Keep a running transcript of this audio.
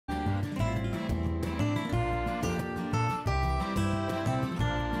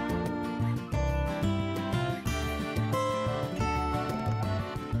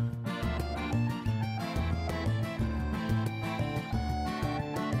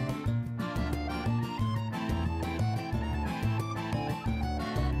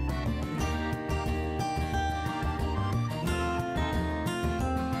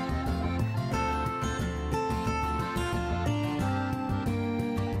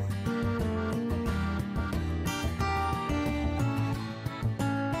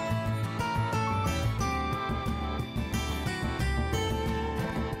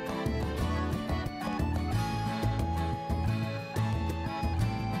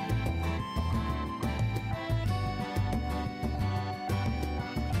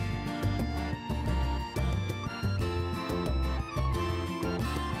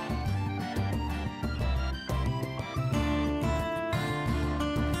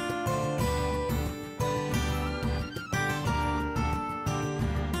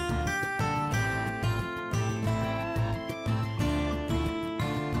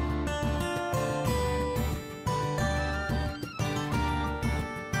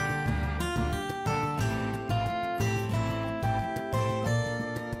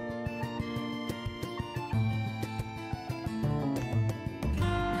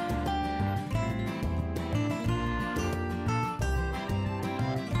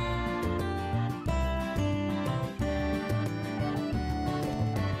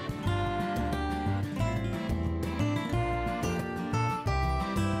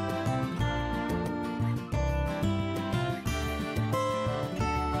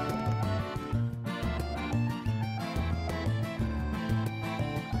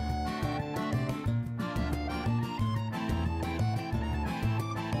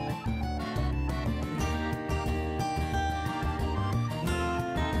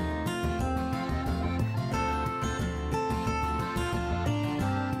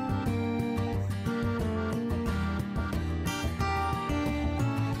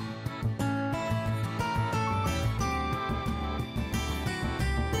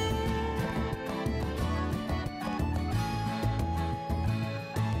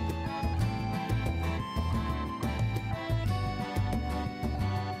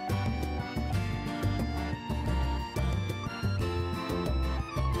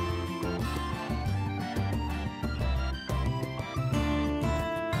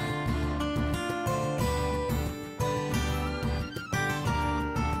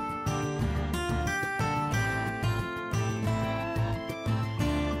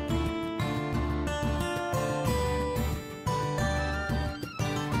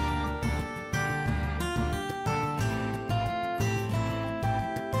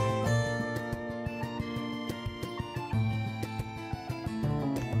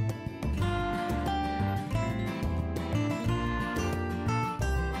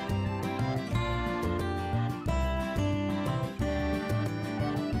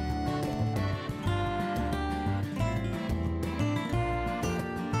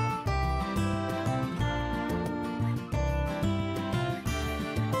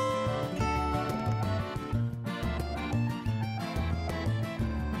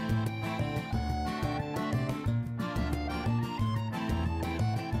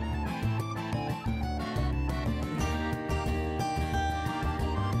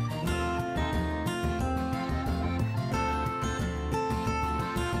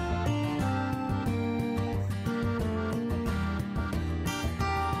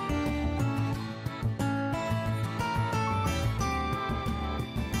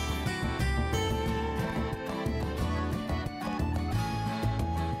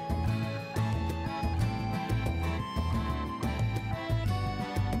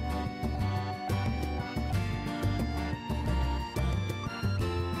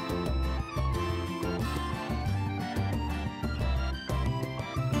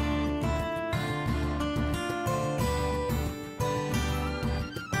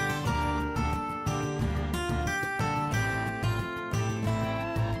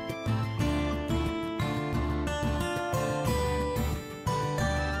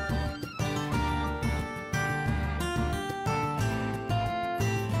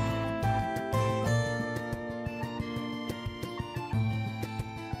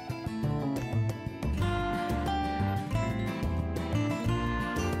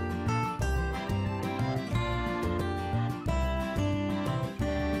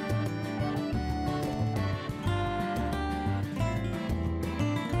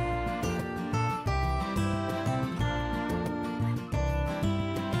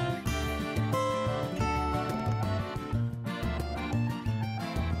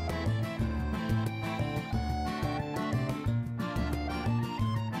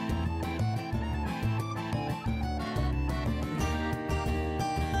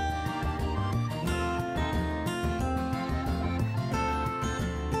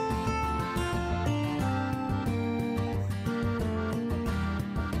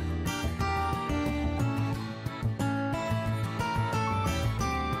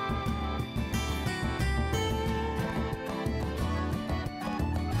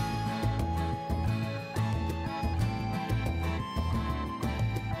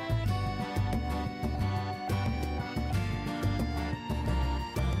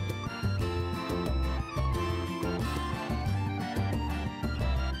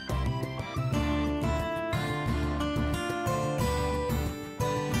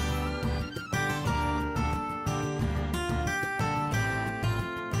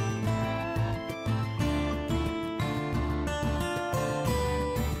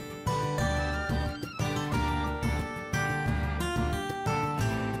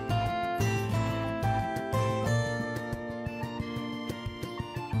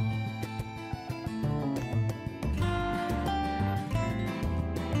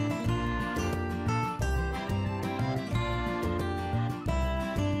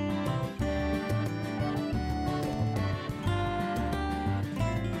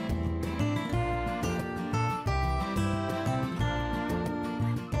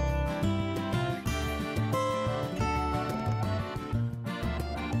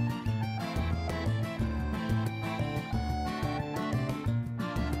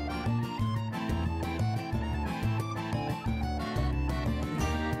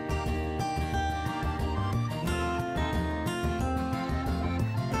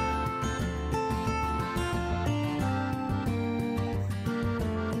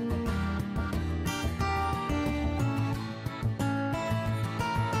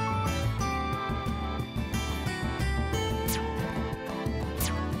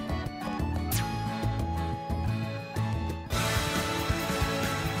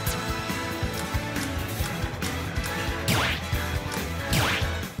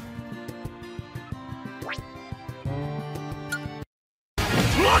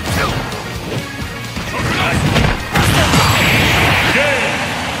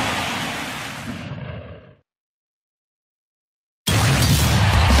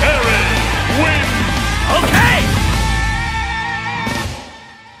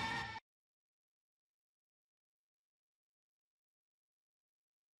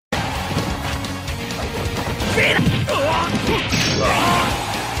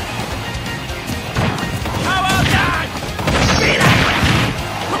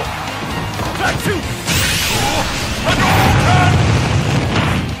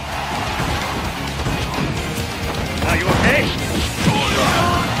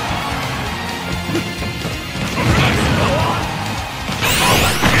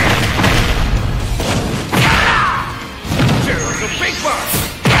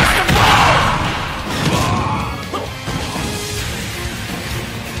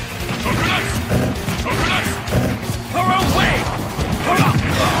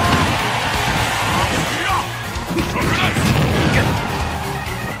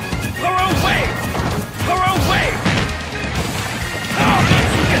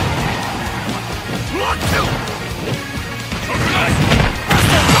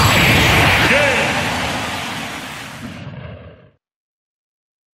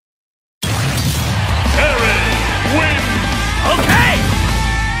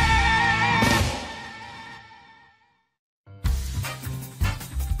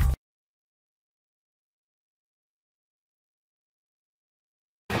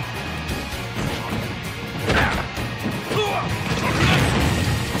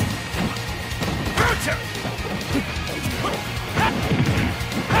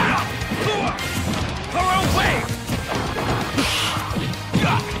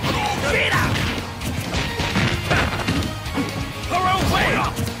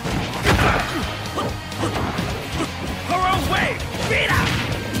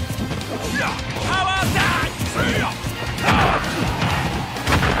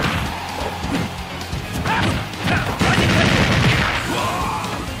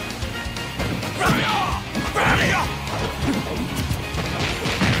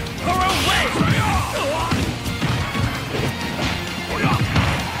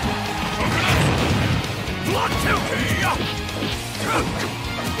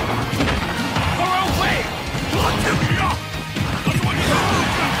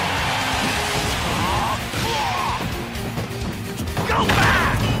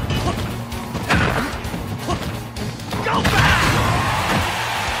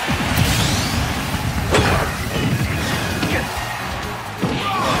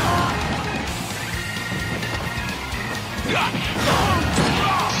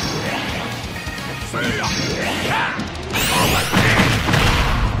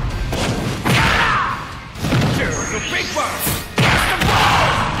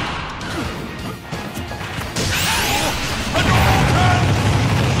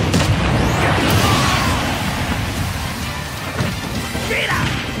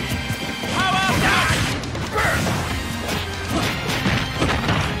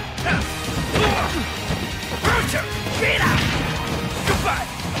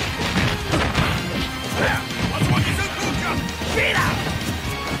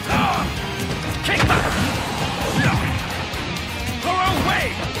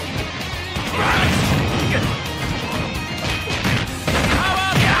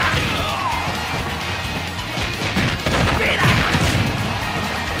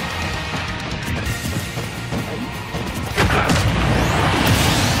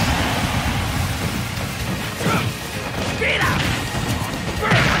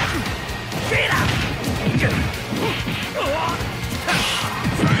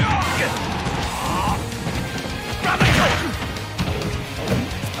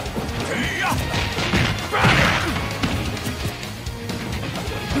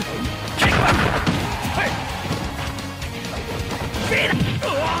How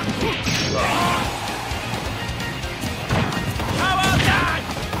about that?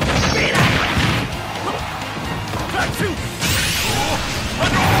 Beat it! Got two!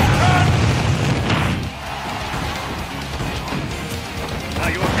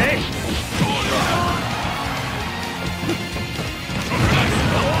 Are you okay?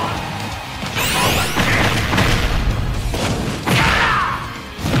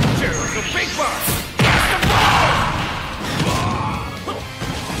 Here's a big boss! Blast the ball!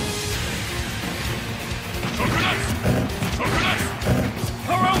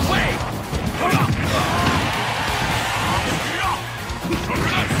 Her own way!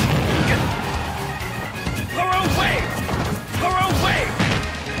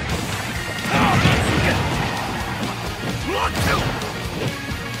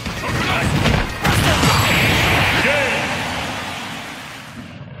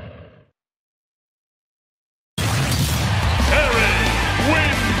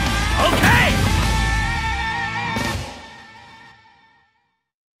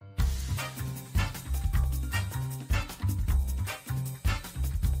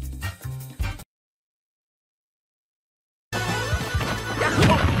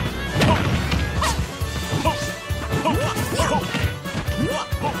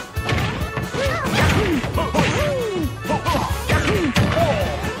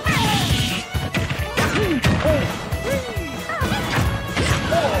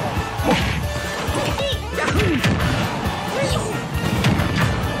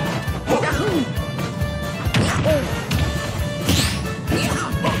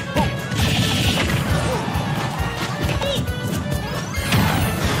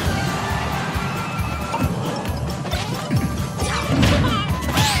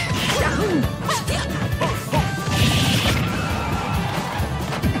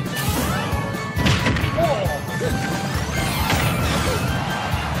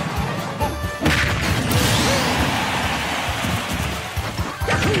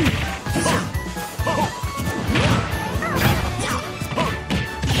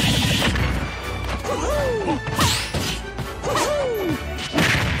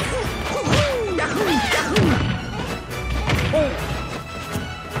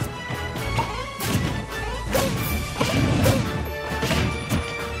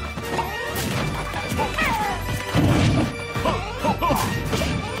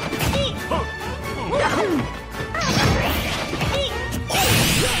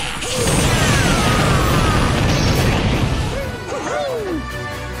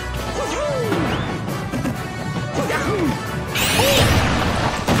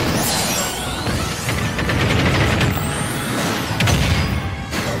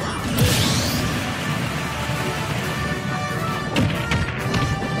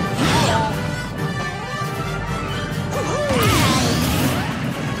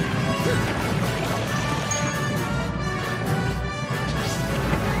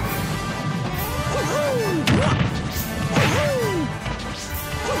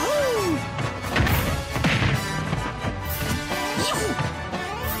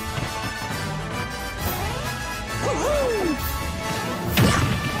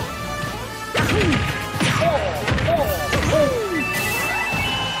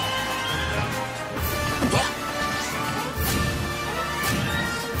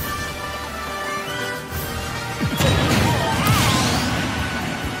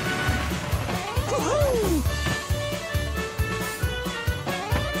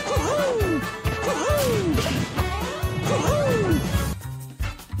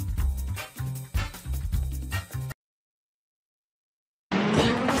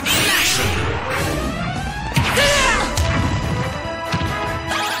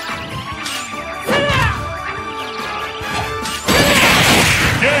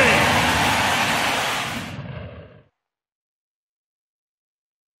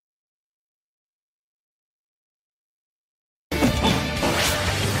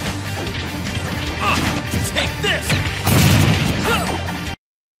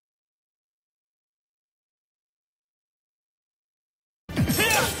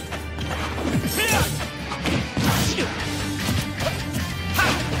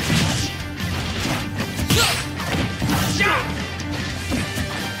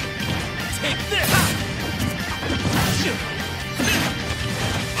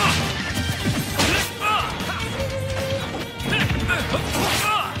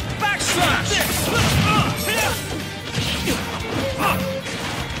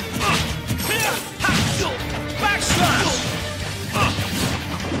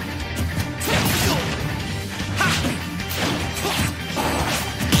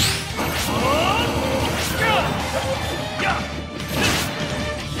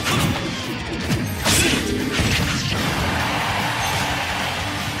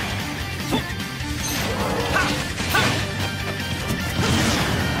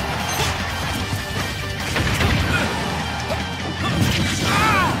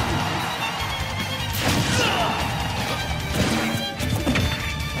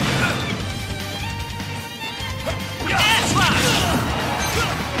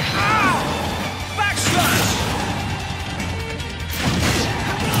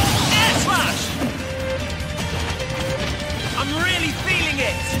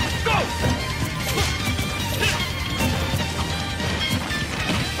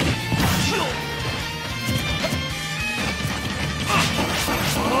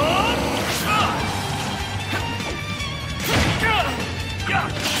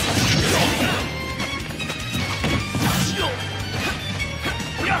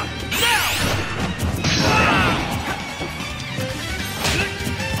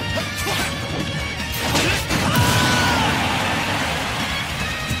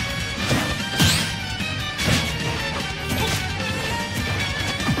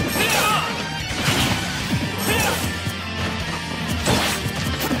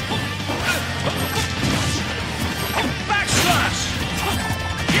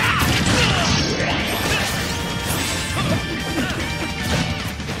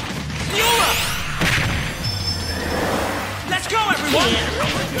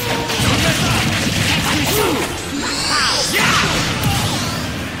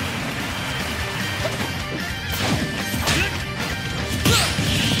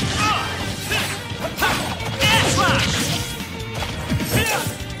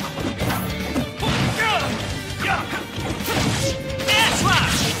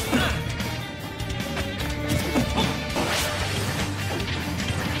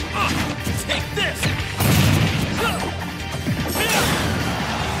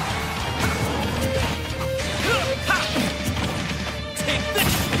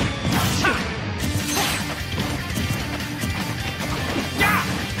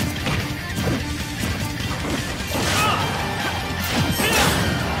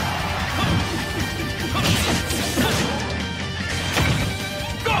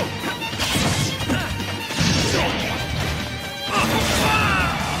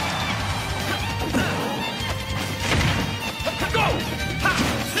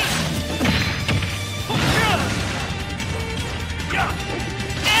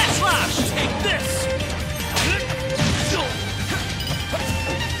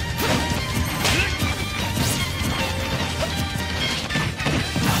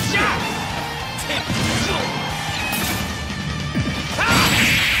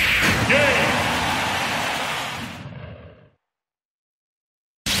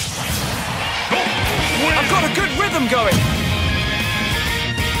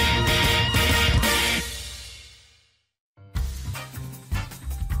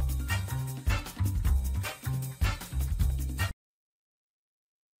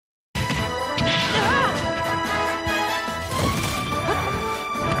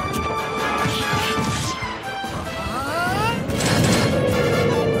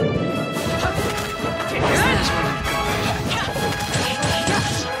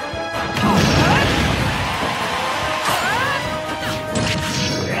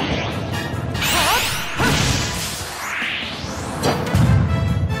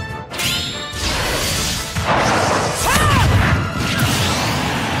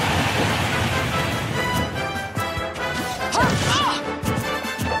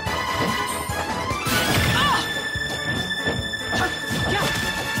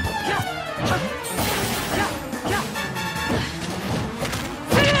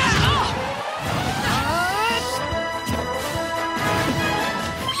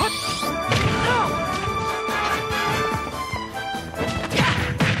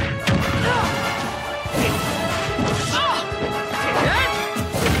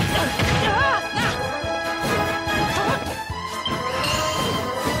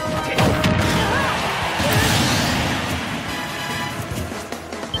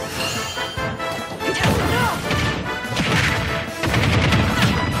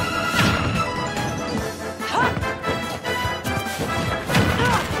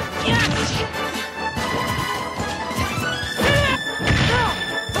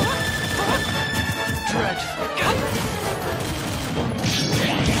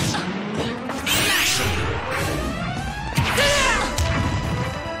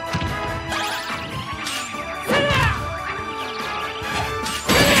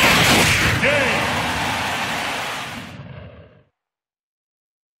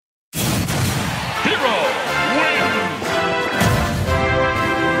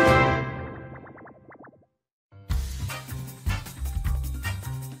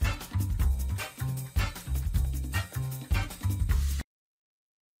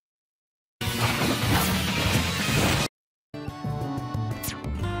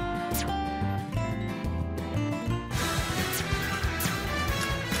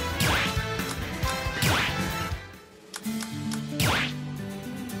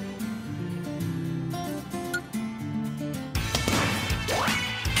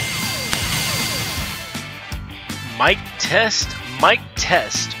 Mic test, mic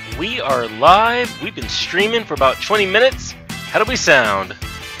test. We are live. We've been streaming for about 20 minutes. How do we sound?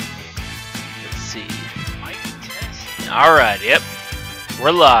 Let's see. Mic test. Alright, yep.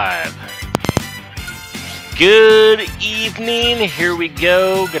 We're live. Good evening. Here we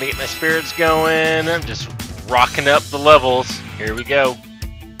go. Gonna get my spirits going. I'm just rocking up the levels. Here we go.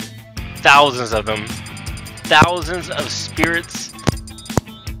 Thousands of them. Thousands of spirits.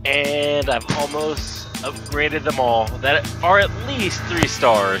 And I've almost upgraded them all that are at least 3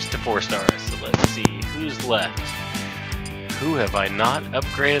 stars to 4 stars. So let's see who's left. Who have I not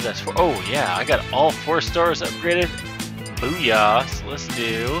upgraded? That's for. Oh yeah, I got all 4 stars upgraded. Booyah! So let's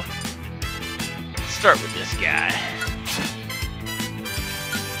start with this guy.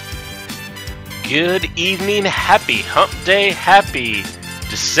 Good evening, happy hump day, happy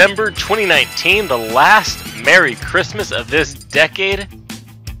December 2019, the last Merry Christmas of this decade.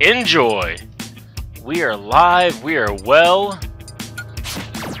 enjoy. We are live, we are well.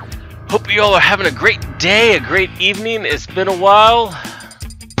 Hope you all are having a great day, a great evening. It's been a while.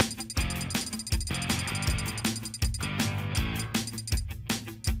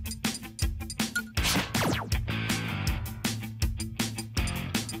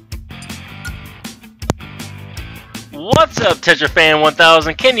 What's up, TetraFan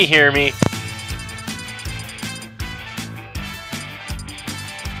 1000? Can you hear me?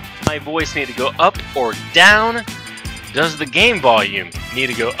 My voice need to go up or down? Does the game volume need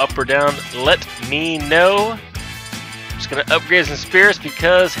to go up or down? Let me know. I'm just gonna upgrade some spirits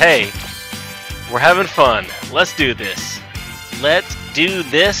because, hey, we're having fun. Let's do this. Let's do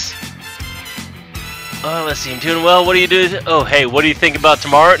this. Oh, let's see, I'm doing well. What do you do? Oh, hey, what do you think about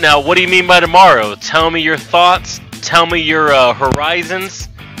tomorrow? Now, what do you mean by tomorrow? Tell me your thoughts. Tell me your horizons.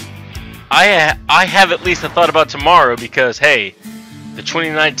 I have at least a thought about tomorrow because, hey, the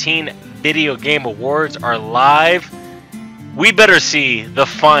 2019 Video Game Awards are live. We better see the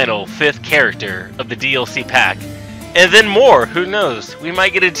final 5th character of the DLC pack. And then more, who knows? We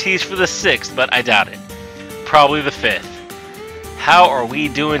might get a tease for the 6th, but I doubt it. Probably the 5th. How are we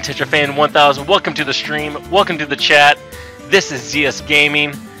doing, TetraFan 1000? Welcome to the stream. Welcome to the chat. This is ZS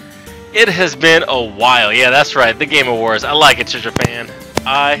Gaming. It has been a while. Yeah, that's right. The Game Awards. I like it, TetraFan.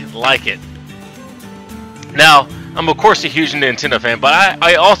 I like it. Now, I'm of course a huge Nintendo fan, but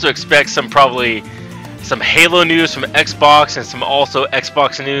I also expect probably some Halo news from Xbox and some also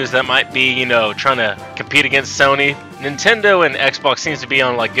Xbox news that might be, you know, trying to compete against Sony. Nintendo and Xbox seems to be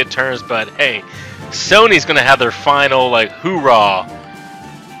on like good terms, but hey, Sony's gonna have their final like hoorah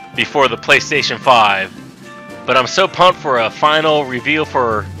before the PlayStation 5. But I'm so pumped for a final reveal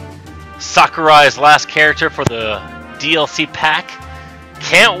for Sakurai's last character for the DLC pack.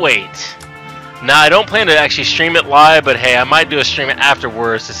 Can't wait. Now, I don't plan to actually stream it live, but hey, I might do a stream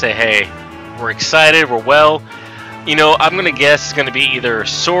afterwards to say, hey, we're excited, we're well. You know, I'm going to guess it's going to be either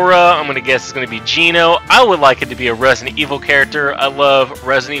Sora, I'm going to guess it's going to be Gino. I would like it to be a Resident Evil character. I love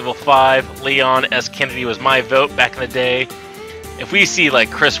Resident Evil 5. Leon S. Kennedy was my vote back in the day. If we see like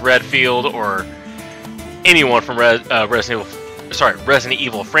Chris Redfield or anyone from Resident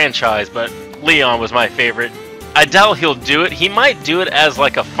Evil franchise, but Leon was my favorite. I doubt he'll do it. He might do it as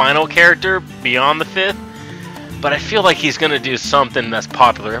like a final character beyond the 5th, but I feel like he's going to do something that's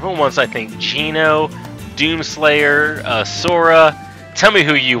popular. Everyone wants, I think, Gino, Doomslayer, Sora. Tell me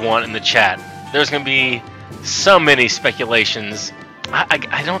who you want in the chat. There's going to be so many speculations.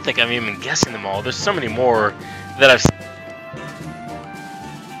 I don't think I'm even guessing them all. There's so many more that I've seen.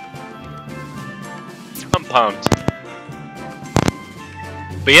 I'm pumped.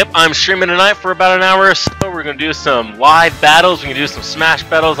 But yep, I'm streaming tonight for about an hour or so. We're going to do some live battles. We're going to do some Smash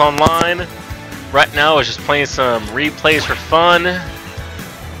battles online. Right now, I was just playing some replays for fun.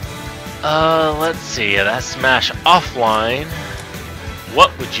 Let's see. That's Smash offline.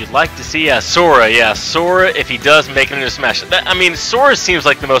 What would you like to see? Yeah, Sora. Yeah, Sora, if he does make it into Smash. I mean, Sora seems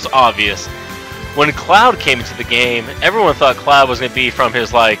like the most obvious. When Cloud came into the game, everyone thought Cloud was going to be from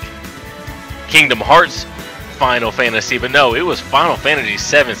his, like, Kingdom Hearts Final Fantasy, but no, it was Final Fantasy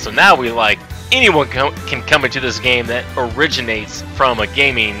VII. So now we like anyone can come into this game that originates from a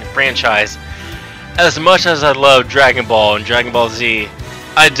gaming franchise. As much as I love Dragon Ball and Dragon Ball Z,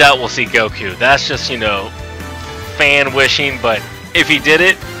 I doubt we'll see Goku. That's just, you know, fan wishing, but if he did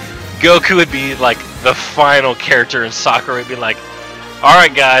it, Goku would be like the final character and Sakura would be like,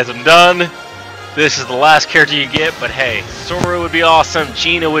 alright guys, I'm done. This is the last character you get, but hey, Sora would be awesome,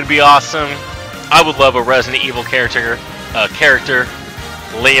 Gina would be awesome. I would love a Resident Evil character.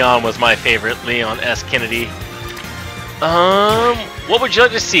 Leon was my favorite. Leon S. Kennedy. What would you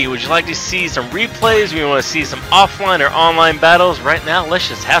like to see? Would you like to see some replays? We want to see some offline or online battles? Right now, let's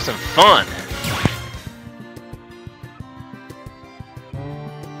just have some fun.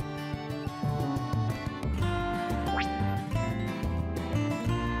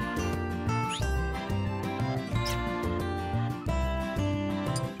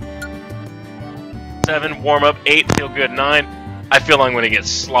 Warm up 8, feel good 9. I feel I'm going to get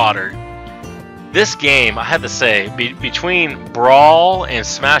slaughtered. This game, I have to say, between Brawl and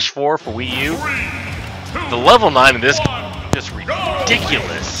Smash 4 for Wii U, the level 9 in this game is just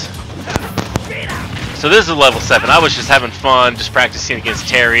ridiculous. So this is level 7. I was just having fun, just practicing against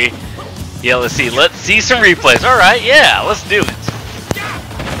Terry. Yeah, let's see some replays. Alright, yeah, let's do it.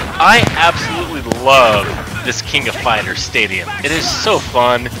 I absolutely love this King of Fighters stadium. It is so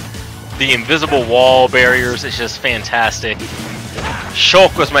fun. The invisible wall barriers is just fantastic.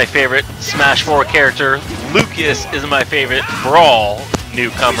 Shulk was my favorite Smash 4 character. Lucas is my favorite Brawl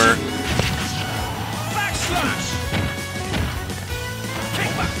newcomer.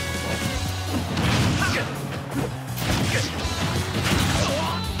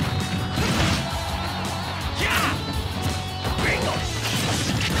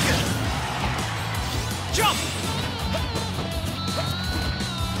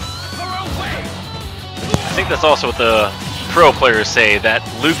 think that's also what the pro players say, that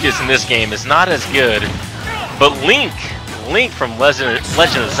Lucas in this game is not as good, but Link from Legend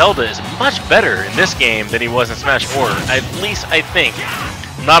of Zelda is much better in this game than he was in Smash 4. At least I think.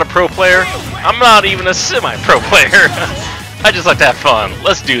 I'm not a pro player. I'm not even a semi-pro player. I just like to have fun.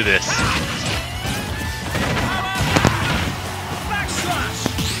 Let's do this.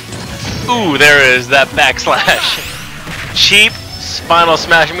 Ooh, there is that backslash. Cheap. Final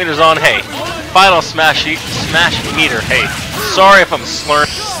smash meter's on. Hey, final smash meter. Hey, sorry if I'm slurring.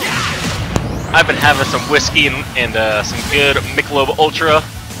 I've been having some whiskey and some good Michelob Ultra.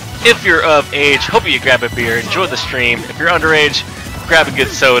 If you're of age, hope you grab a beer. Enjoy the stream. If you're underage, grab a good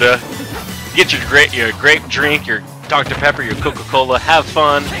soda. Get your grape drink, your Dr. Pepper, your Coca-Cola. Have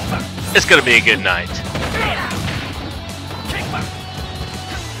fun. It's gonna be a good night.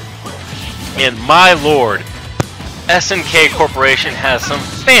 And my lord, SNK Corporation has some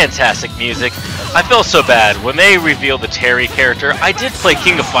fantastic music. I felt so bad when they revealed the Terry character. I did play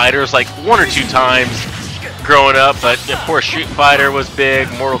King of Fighters like 1 or 2 times growing up, but of course Street Fighter was big,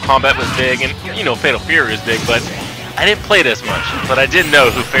 Mortal Kombat was big, and you know Fatal Fury was big, but I didn't play it as much. But I did know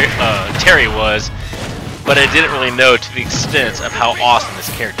who Terry was, but I didn't really know to the extent of how awesome this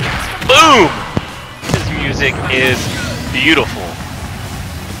character is. Boom! His music is beautiful.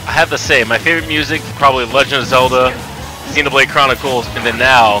 I have to say, my favorite music, probably Legend of Zelda, Xenoblade Chronicles, and then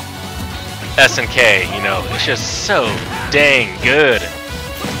now, SNK, you know, it's just so dang good.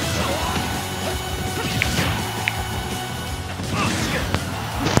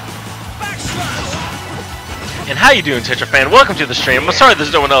 And how you doing, Tetra fan? Welcome to the stream. I'm sorry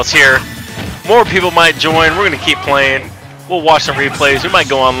there's no one else here. More people might join. We're going to keep playing. We'll watch some replays. We might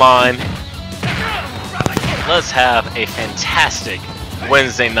go online. Let's have a fantastic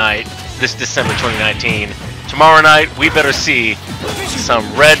Wednesday night, this December 2019. Tomorrow night, we better see some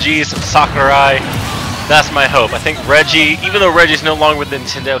Reggie, some Sakurai. That's my hope. I think Reggie, even though Reggie's no longer with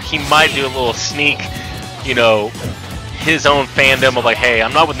Nintendo, he might do a little sneak, you know, his own fandom of like, hey,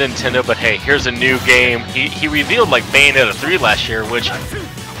 I'm not with Nintendo, but hey, here's a new game. He revealed like Bayonetta 3 last year, which,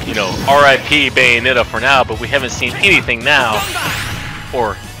 you know, RIP Bayonetta for now, but we haven't seen anything now,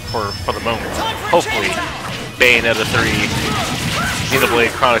 or for the moment. Hopefully, Bayonetta 3,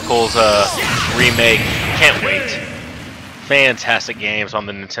 Xenoblade Chronicles remake. Can't wait. Fantastic games on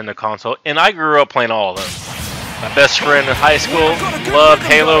the Nintendo console, and I grew up playing all of them. My best friend in high school loved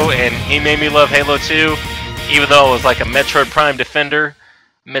Halo, and he made me love Halo 2, even though it was like a Metroid Prime Defender,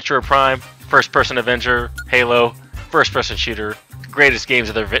 Metroid Prime, first-person Avenger, Halo, first-person shooter, greatest games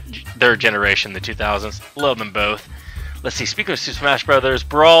of their generation, the 2000s. Love them both. Let's see, speaking of Super Smash Brothers,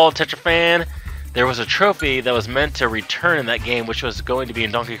 Brawl, Tetra fan, there was a trophy that was meant to return in that game, which was going to be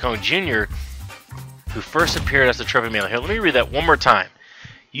in Donkey Kong Jr., who first appeared as the trophy mailer. Here, let me read that one more time.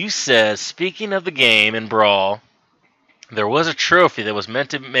 You said, speaking of the game in Brawl, there was a trophy that was meant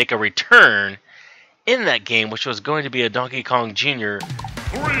to make a return in that game, which was going to be a Donkey Kong Jr.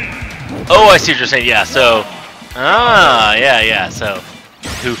 Oh, I see what you're saying. Yeah, so... yeah, so...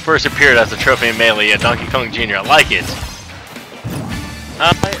 who first appeared as the trophy mailer, yeah, Donkey Kong Jr. I like it.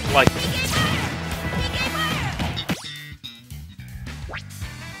 I like it.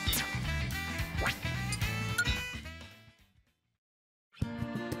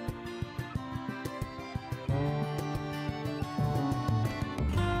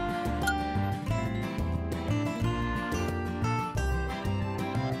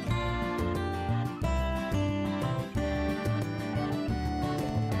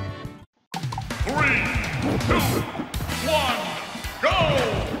 3, 2, 1, go!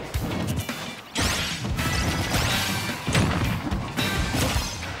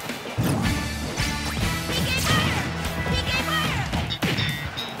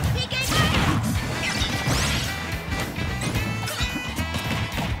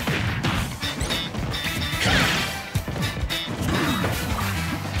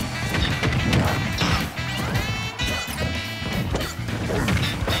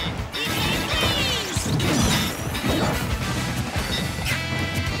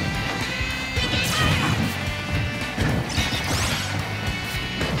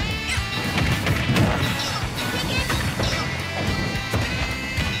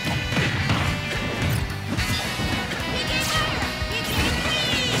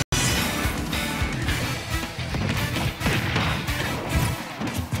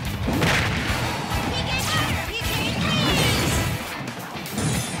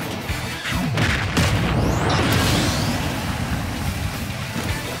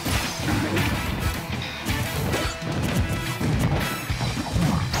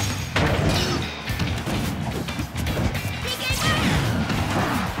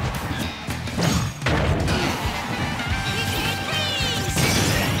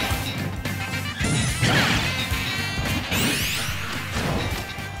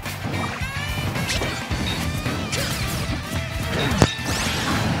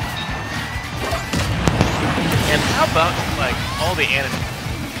 And how about like all the anime?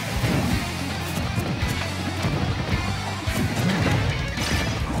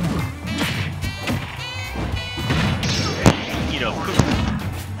 You know,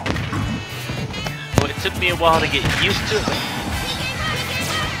 but it took me a while to get used to it.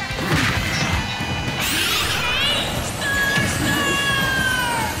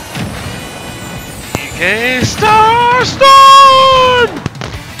 Okay, Storm!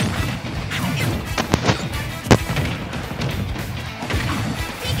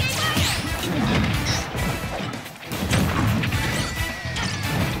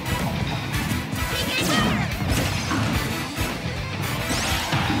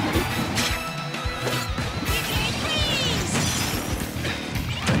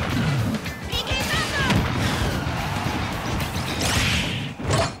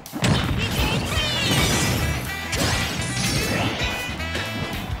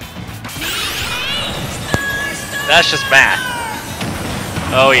 That's just math.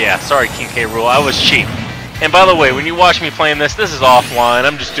 Oh yeah, sorry King K. Rool, I was cheap. And by the way, when you watch me playing this is offline.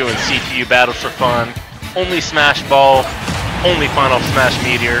 I'm just doing CPU battles for fun. Only Smash Ball, only Final Smash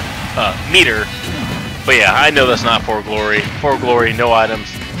meter. But yeah, I know that's not For Glory. For Glory, no items,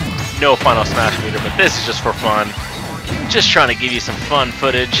 no Final Smash meter, but this is just for fun. Just trying to give you some fun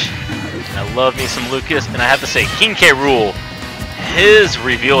footage. I love me some Lucas, and I have to say, King K. Rool, his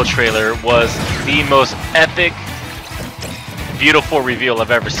reveal trailer was the most epic, beautiful reveal I've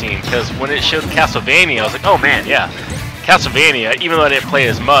ever seen. Because when it showed Castlevania, I was like, oh man, yeah, Castlevania. Even though I didn't play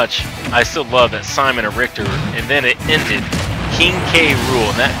as much, I still love that Simon and Richter. And then it ended King K. Rool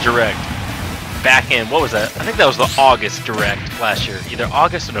in that direct. Back in, what was that? I think that was the August direct last year, either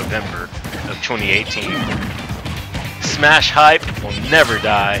August or November of 2018. Smash hype will never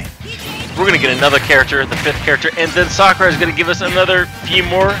die. We're gonna get another character, the 5th character, and then Sakura is gonna give us another few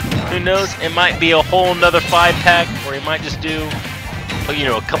more. Who knows? It might be a whole nother 5-pack, or he might just do, you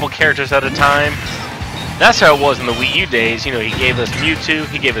know, a couple characters at a time. That's how it was in the Wii U days. You know, he gave us Mewtwo,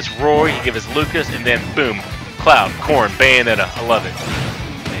 he gave us Roy, he gave us Lucas, and then boom, Cloud, Corn, Bayonetta. I love it.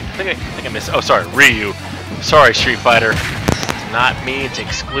 I think I missed. Oh, sorry, Ryu. Sorry, Street Fighter. Did not mean to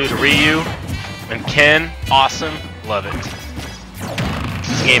exclude Ryu. And Ken, awesome. Love it.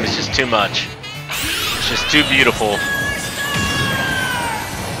 This game is just too much. It's just too beautiful.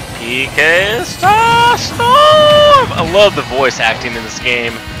 PK Starstorm! I love the voice acting in this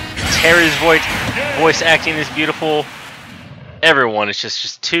game. Terry's voice acting is beautiful. Everyone is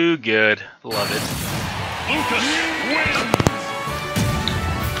just too good. Love it.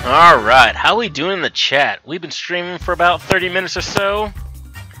 Alright, how we doing in the chat? We've been streaming for about 30 minutes or so.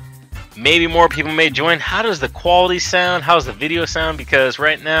 Maybe more people may join. How does the quality sound? How's the video sound? Because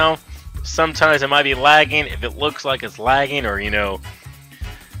right now, sometimes it might be lagging. If it looks like it's lagging or, you know,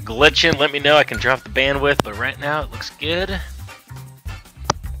 glitching, let me know. I can drop the bandwidth, but right now it looks good.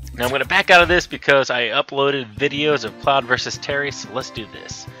 Now I'm going to back out of this because I uploaded videos of Cloud versus Terry, so let's do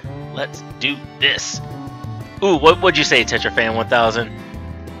this. Let's do this. Ooh, what'd you say, Tetra Fan 1000?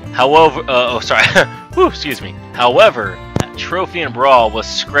 However, oh sorry, whew, excuse me. However, that Trophy and Brawl was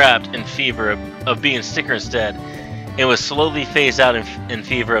scrapped in favor of being sticker instead, and was slowly phased out in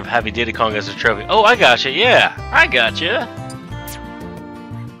favor of having Diddy Kong as a trophy. Oh, I gotcha, yeah, I gotcha.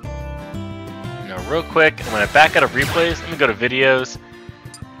 Now, real quick, I'm gonna back out of replays. Let me go to videos.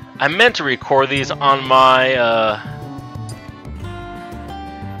 I meant to record these on my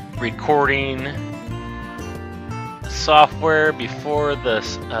recording software before the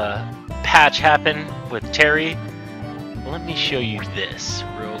patch happened with Terry. Let me show you this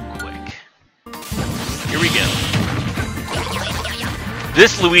real quick. Here we go.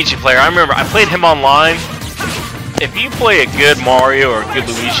 This Luigi player, I remember I played him online. If you play a good Mario or a good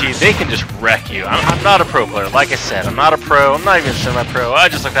Luigi, they can just wreck you. I'm not a pro player, like I said. I'm not a pro. I'm not even semi-pro. I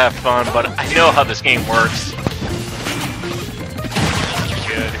just like to have fun, but I know how this game works.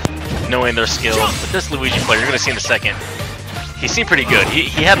 Knowing their skills, but this Luigi player, you're gonna see in a second, he seemed pretty good.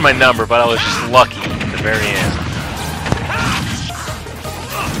 He had my number, but I was just lucky at the very end.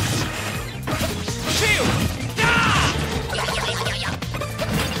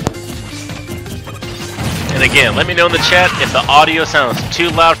 And again, let me know in the chat if the audio sounds too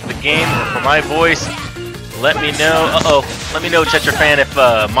loud for the game or for my voice. Let me know. Let me know, Tetra Fan, if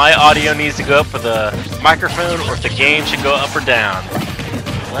my audio needs to go up for the microphone or if the game should go up or down.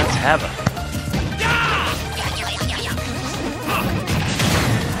 Let's have it.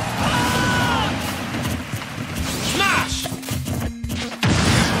 Smash!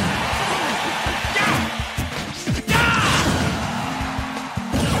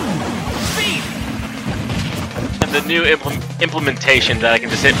 Speed! And the new implementation that I can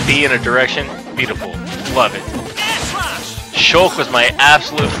just hit B in a direction, beautiful. Love it. Shulk was my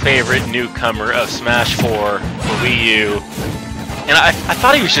absolute favorite newcomer of Smash 4 for Wii U. And I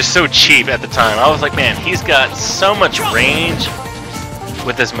thought he was just so cheap at the time. I was like, man, he's got so much range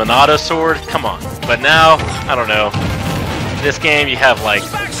with this Monado sword. Come on. But now, I don't know. In this game, you have like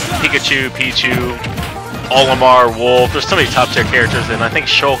Pikachu, Pichu, Olimar, Wolf. There's so many top tier characters, and I think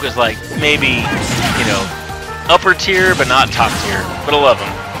Shulk is like maybe, you know, upper tier, but not top tier. But I love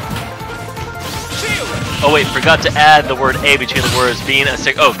him. Oh wait, forgot to add the word A between the words being a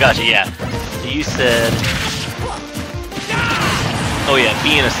stick. Oh, gotcha, yeah. You said... Oh yeah,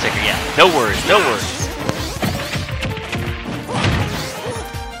 being a sticker, yeah. No worries, no worries.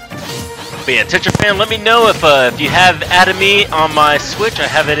 But yeah, Tetra fan, let me know if you have added me on my Switch. I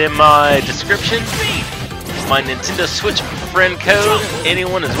have it in my description. My Nintendo Switch friend code.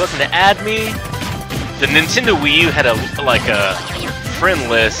 Anyone is welcome to add me. The Nintendo Wii U had a friend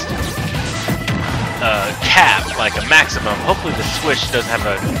list cap, like a maximum. Hopefully the Switch doesn't have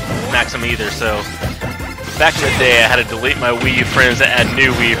a maximum either, so back in the day I had to delete my Wii U friends to add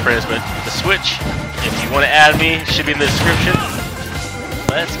new Wii U friends, but the Switch, if you want to add me, it should be in the description.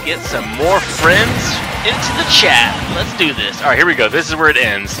 Let's get some more friends into the chat. Let's do this. Alright, here we go. This is where it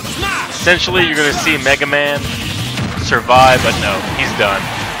ends. Essentially, you're going to see Mega Man survive, but no, he's done.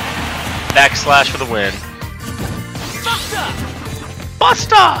 Backslash for the win.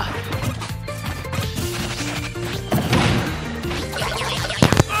 Buster!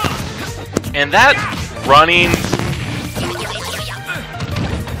 And that running...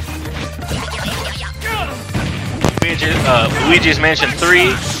 Luigi's Mansion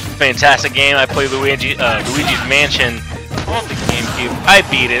 3, fantastic game. I played Luigi's Mansion on the GameCube. I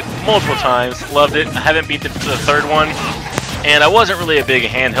beat it multiple times, loved it. I haven't beat the third one, and I wasn't really a big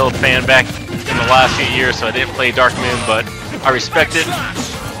handheld fan back in the last few years, so I didn't play Dark Moon, but I respect it.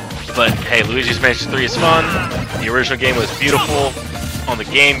 But hey, Luigi's Mansion 3 is fun. The original game was beautiful on the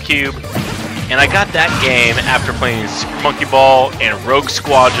GameCube. And I got that game after playing Super Monkey Ball and Rogue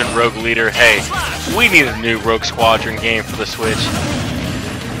Squadron Rogue Leader. Hey, we need a new Rogue Squadron game for the Switch.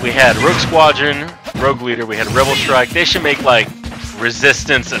 We had Rogue Squadron, Rogue Leader, we had Rebel Strike. They should make like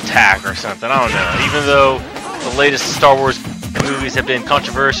Resistance Attack or something, I don't know. Even though the latest Star Wars movies have been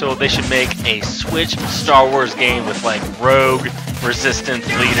controversial, they should make a Switch Star Wars game with like Rogue, Resistance,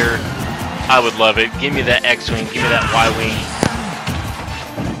 Leader. I would love it. Give me that X-Wing, give me that Y-Wing.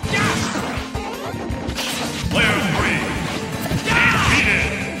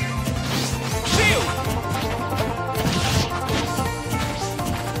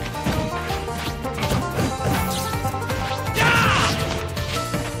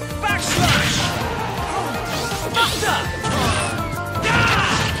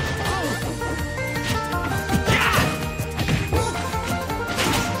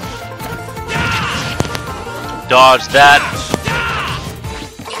 Dodge that.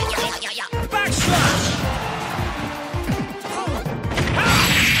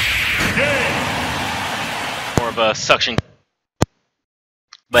 More of a suction.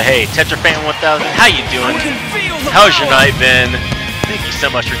 But hey, Tetra fan 1000, how you doing? How's your night been? Thank you so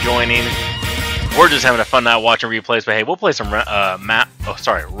much for joining. We're just having a fun night watching replays, but hey, we'll play some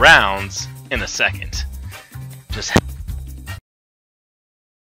rounds in a second. Just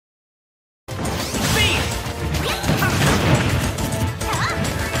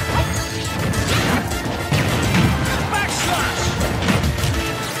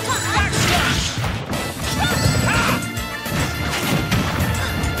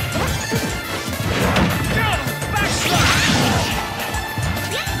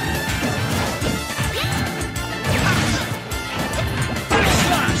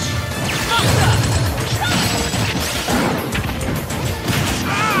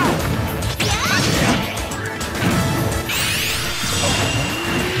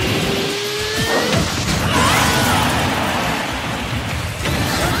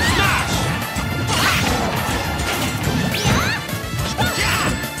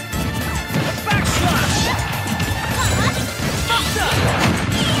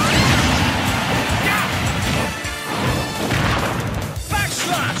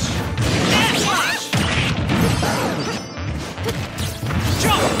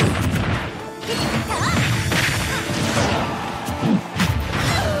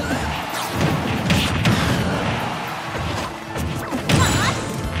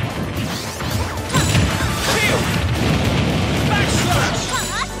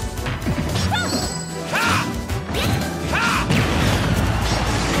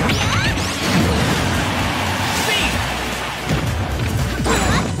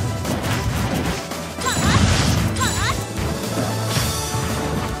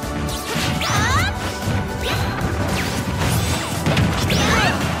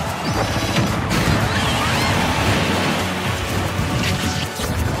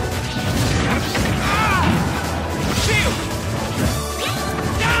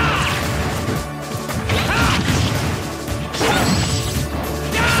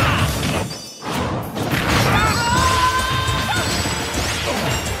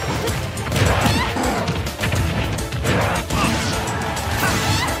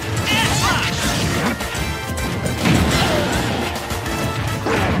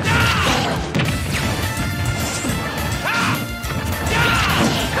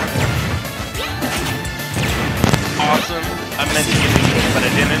but I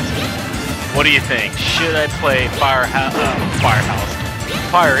didn't. What do you think? Should I play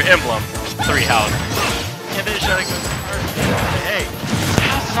Fire Emblem 3 Houses? And then should I go hey, the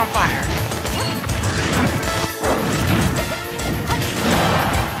house is on fire.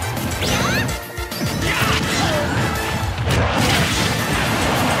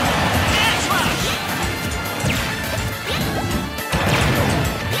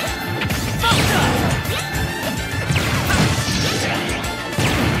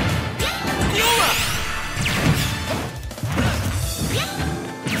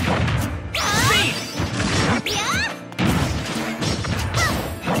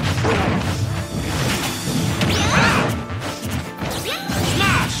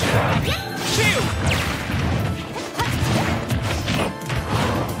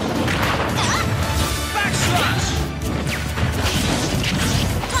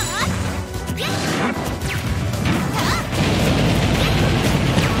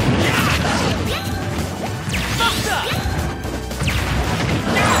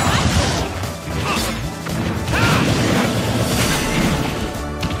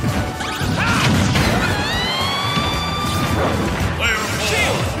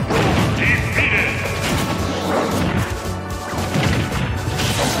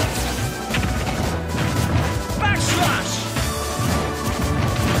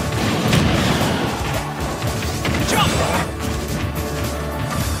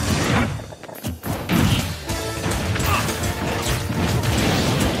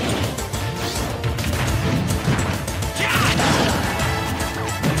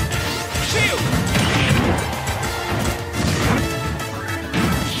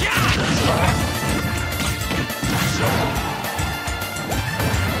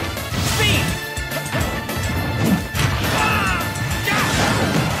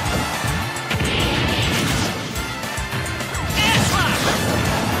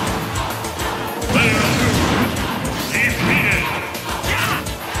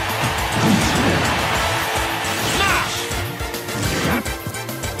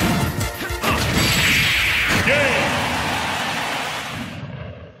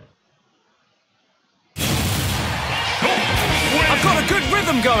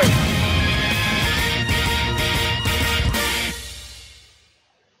 Going.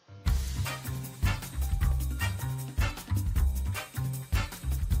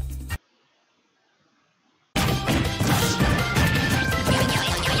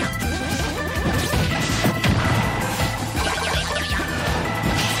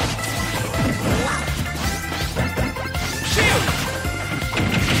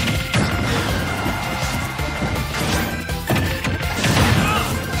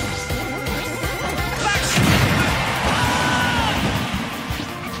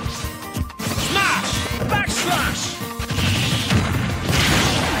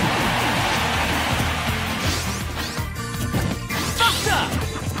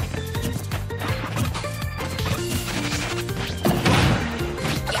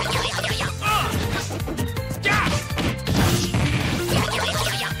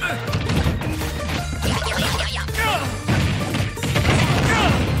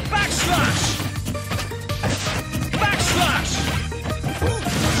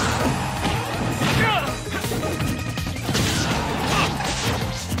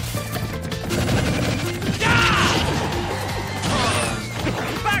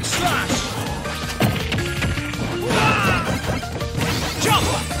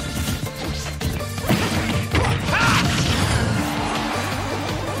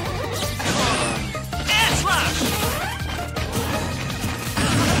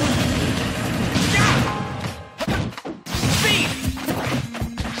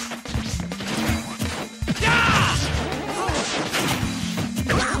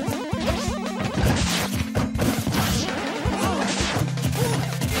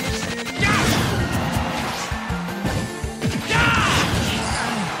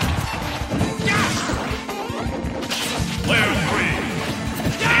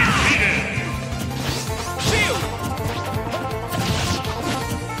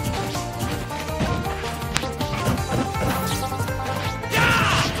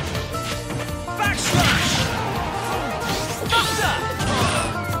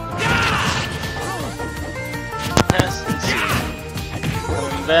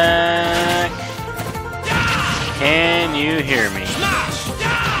 back. Can you hear me?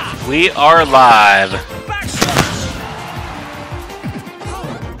 We are live.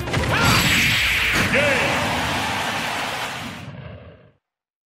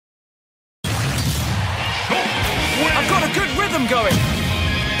 I've got a good rhythm going.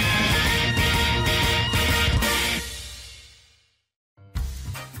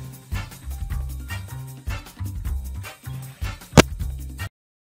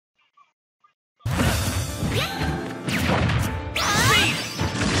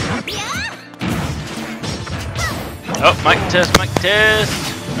 Mic test, mic test.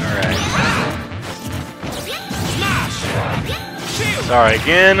 Alright. Sorry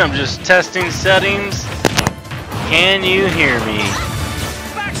again, I'm just testing settings. Can you hear me?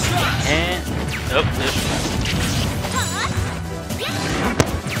 And oh,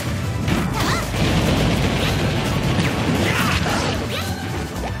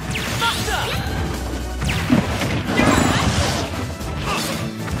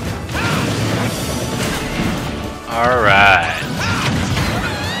 alright.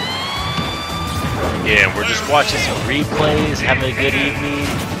 Yeah, we're just watching some replays, having a good evening,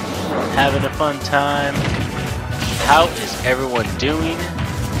 having a fun time. How is everyone doing?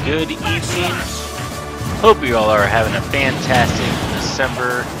 Good evening. Hope you all are having a fantastic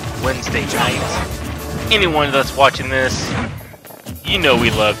December Wednesday night. Anyone that's watching this, you know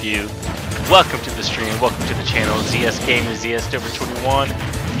we love you. Welcome to the stream, welcome to the channel, ZS Gaming, ZS Over 21.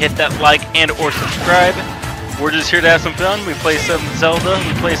 Hit that like and or subscribe. We're just here to have some fun. We play some Zelda,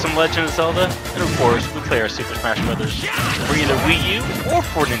 we play some Legend of Zelda, and of course, we play our Super Smash Brothers for either Wii U or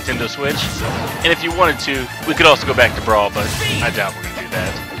for Nintendo Switch. And if you wanted to, we could also go back to Brawl, but I doubt we're gonna do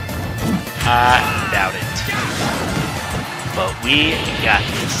that. I doubt it. But we got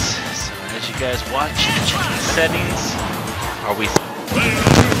this. So as you guys watch, check the settings. Are we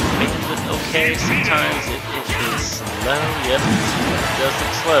making it okay? Sometimes it is slow. Yep, it does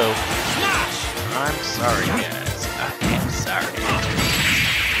look slow. I'm sorry, guys. I am sorry.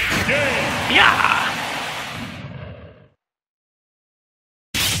 Yeah!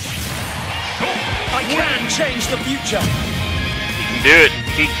 I can change the future! He can do it.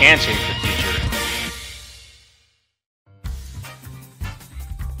 He can change the future.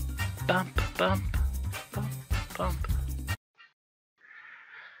 Bump, bump, bump, bump.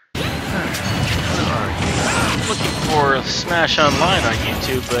 I'm looking for Smash Online on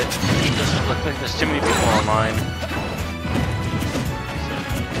YouTube, but it doesn't look like there's too many people online.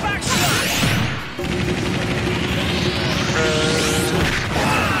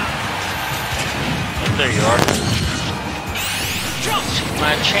 Oh, there you are. Check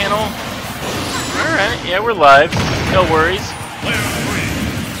my channel. Alright, yeah, we're live. No worries.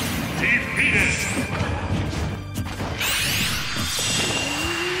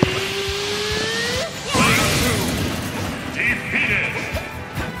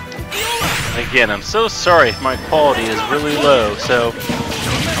 Again, I'm so sorry if my quality is really low, so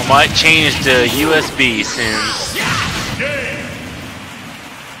I might change to USB soon.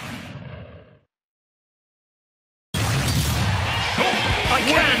 I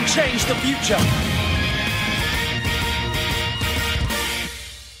can change the future!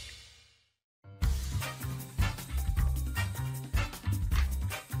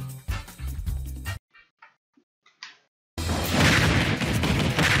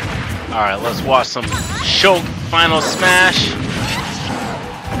 Alright, let's watch some Shulk Final Smash.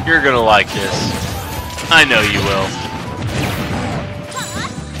 You're gonna like this. I know you will.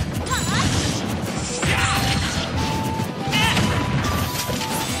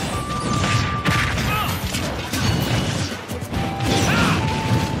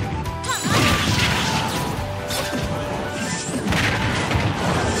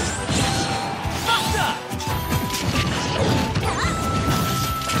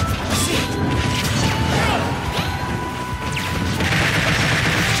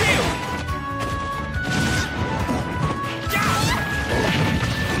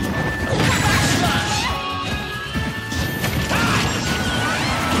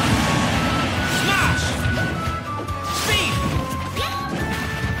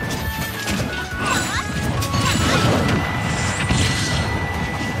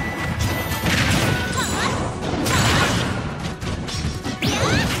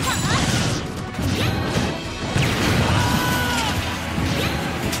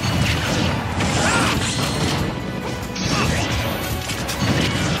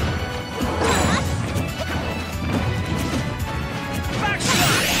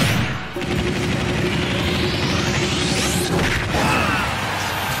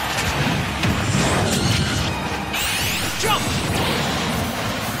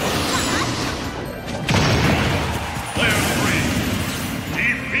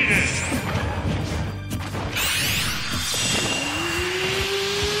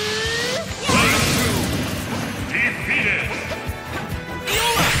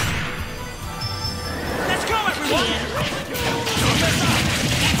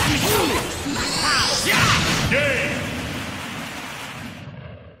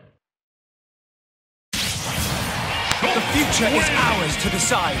 future is ours to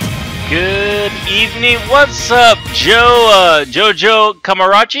decide. Good evening. What's up, Jojo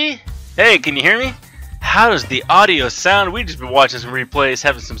Kamarachi? Hey, can you hear me? How does the audio sound? We've just been watching some replays,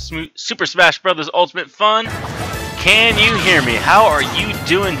 having some Super Smash Bros. Ultimate fun. Can you hear me? How are you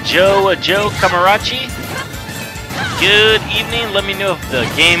doing, Joe Camarachi? Good evening. Let me know if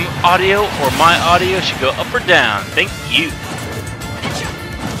the game audio or my audio should go up or down. Thank you.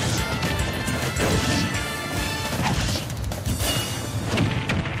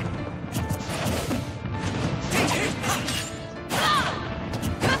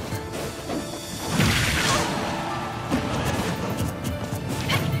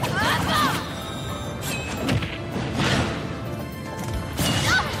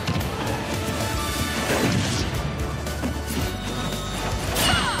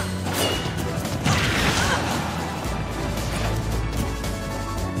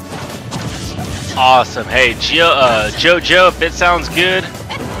 Awesome. Hey, Jojo, if it sounds good,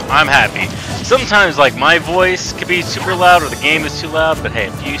 I'm happy. Sometimes, like, my voice could be super loud or the game is too loud, but hey,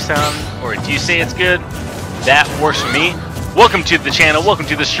 if you sound, or if you say it's good, that works for me. Welcome to the channel, welcome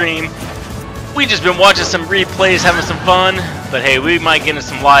to the stream. We just been watching some replays, having some fun, but hey, we might get into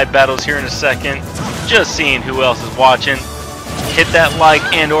some live battles here in a second. Just seeing who else is watching. Hit that like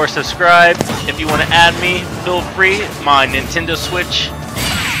and or subscribe. If you want to add me, feel free. My Nintendo Switch,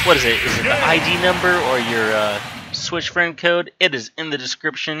 what is it? Is it the ID number or your Switch friend code? It is in the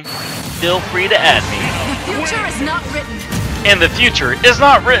description. Feel free to add me. The future is not written. And the future is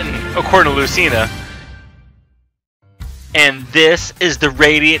not written, according to Lucina. And this is the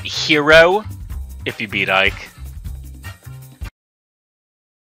Radiant Hero, if you beat Ike.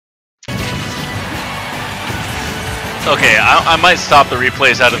 Okay, I might stop the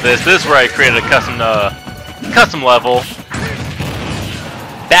replays out of this. This is where I created a custom level.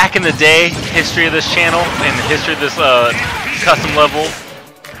 Back in the day, history of this channel and the history of this custom level.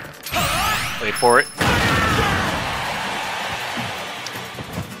 Wait for it.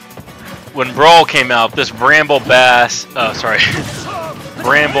 When Brawl came out, this Bramble Blast or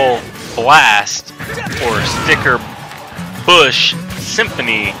Sticker Bush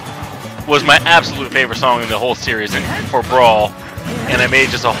Symphony was my absolute favorite song in the whole series for Brawl, and I made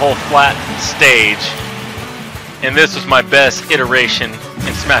just a whole flat stage. And this was my best iteration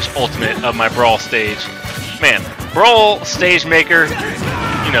in Smash Ultimate of my Brawl stage. Man, Brawl Stage Maker,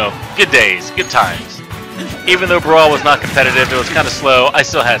 you know, good days, good times. Even though Brawl was not competitive, it was kind of slow, I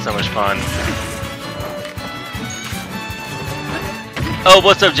still had so much fun. Oh,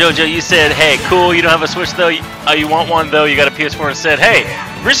 what's up, Jojo? You said, hey, cool, you don't have a Switch though? You want one though? You got a PS4 and said, hey,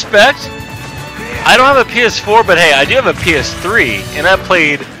 respect. I don't have a PS4, but hey, I do have a PS3, and I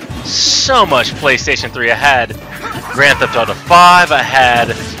played so much PlayStation 3. I had Grand Theft Auto 5, I had,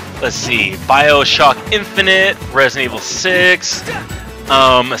 let's see, BioShock Infinite, Resident Evil 6,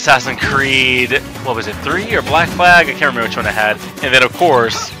 Assassin's Creed, what was it, 3 or Black Flag? I can't remember which one I had. And then, of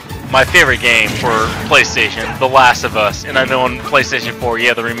course, my favorite game for PlayStation, The Last of Us. And I know on PlayStation 4,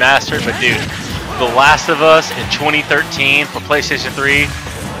 yeah, the remastered, but dude, The Last of Us in 2013 for PlayStation 3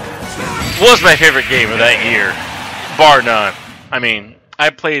 was my favorite game of that year, bar none. I mean, I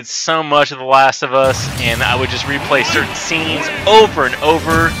played so much of The Last of Us, and I would just replay certain scenes over and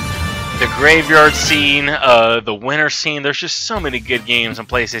over. The graveyard scene, the winter scene. There's just so many good games on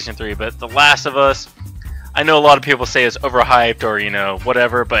PlayStation 3, but The Last of Us, I know a lot of people say it's overhyped or, you know,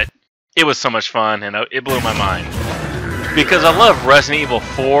 whatever, but it was so much fun, and it blew my mind. Because I love Resident Evil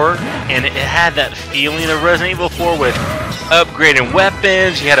 4, and it had that feeling of Resident Evil 4 with upgrading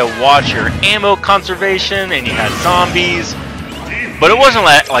weapons, you had to watch your ammo conservation, and you had zombies. But it wasn't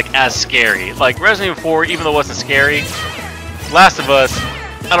like as scary. Like Resident Evil 4, even though it wasn't scary, Last of Us,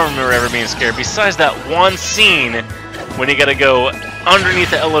 I don't remember ever being scared. Besides that one scene when you gotta go underneath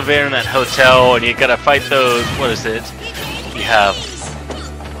the elevator in that hotel and you gotta fight those, what is it? You have,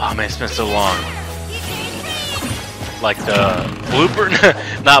 oh man, it's been so long. Like the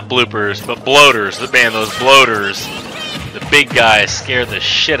not bloopers, but bloaters. Man, those bloaters, the big guys scared the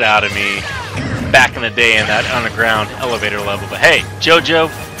shit out of me back in the day in that underground elevator level. But hey, Jojo,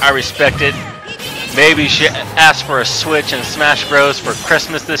 I respect it. Maybe you should ask for a Switch and Smash Bros for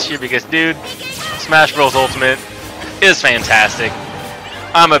Christmas this year because, dude, Smash Bros Ultimate is fantastic.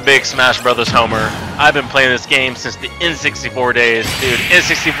 I'm a big Smash Bros homer. I've been playing this game since the N64 days. Dude,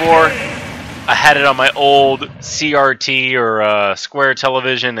 N64, I had it on my old CRT or Square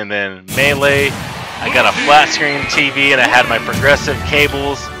television, and then Melee. I got a flat screen TV, and I had my progressive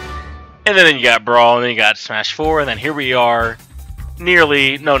cables. And then you got Brawl, and then you got Smash 4, and then here we are.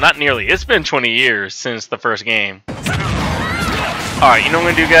 Not nearly. It's been 20 years since the first game. Alright, you know what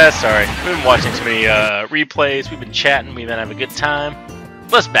I'm going to do, guys? Sorry. We've been watching too many replays. We've been chatting. We've been having a good time.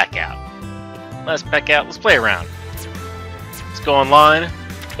 Let's back out. Let's back out. Let's play around. Let's go online.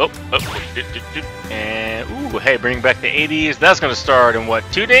 And ooh, hey, bring back the 80s. That's gonna start in what,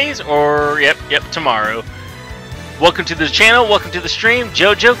 2 days? Or yep, tomorrow. Welcome to the channel. Welcome to the stream.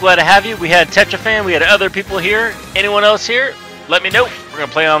 JoJo, glad to have you. We had Tetrafan. We had other people here. Anyone else here? Let me know. We're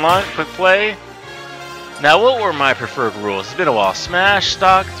gonna play online. Quick play. Now, what were my preferred rules? It's been a while. Smash,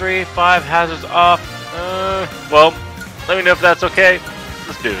 stock, 3, 5, hazards off. Well, let me know if that's okay.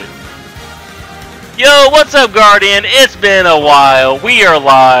 Let's do it. Yo, what's up, Guardian? It's been a while. We are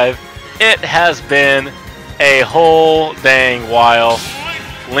live. It has been a whole dang while.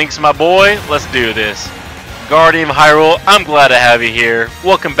 Link's my boy. Let's do this. Guardian of Hyrule, I'm glad to have you here.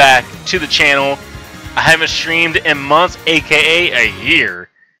 Welcome back to the channel. I haven't streamed in months, aka a year.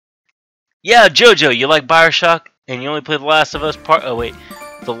 Yeah, JoJo, you like Bioshock? And you only played The Last of Us part? Oh, wait.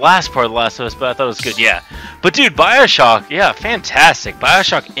 The last part of The Last of Us, but I thought it was good. Yeah. But, dude, Bioshock, yeah, fantastic.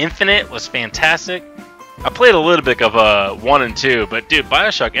 Bioshock Infinite was fantastic. I played a little bit of 1 and 2, but, dude,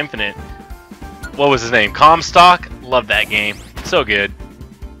 Bioshock Infinite, what was his name? Comstock? Love that game. So good.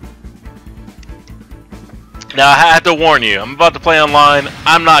 Now, I have to warn you, I'm about to play online.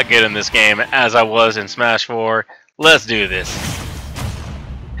 I'm not good in this game as I was in Smash 4. Let's do this.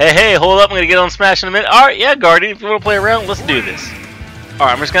 Hey, hold up. I'm going to get on Smash in a minute. Alright, yeah, Guardian, if you want to play around, let's do this.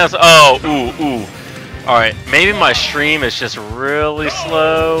 Alright, I'm just going to... Oh, ooh. Alright, maybe my stream is just really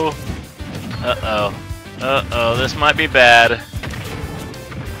slow. Uh-oh, this might be bad.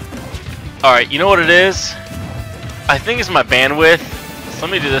 Alright, you know what it is? I think it's my bandwidth. So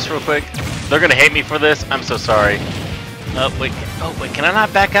let me do this real quick. They're going to hate me for this. I'm so sorry. Oh, wait, can I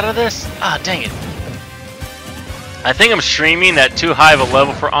not back out of this? Ah, dang it. I think I'm streaming at too high of a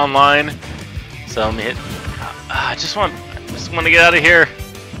level for online. So let me hit... I just want to get out of here.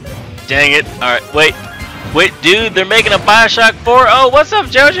 Dang it. Alright, wait, dude, they're making a Bioshock 4. Oh, what's up,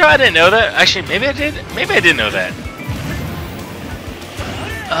 JoJo? I didn't know that. Actually, maybe I did. Maybe I did know that.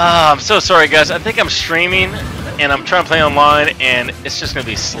 I'm so sorry, guys. I think I'm streaming, and I'm trying to play online, and it's just going to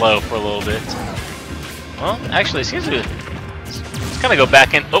be slow for a little bit. Well, actually, it seems to be... Let's kind of go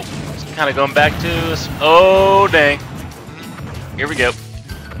back in... Oh, it's kind of going back to... Oh, dang. Here we go.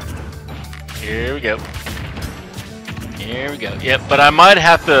 Yep, but I might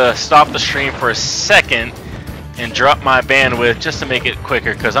have to stop the stream for a second and drop my bandwidth just to make it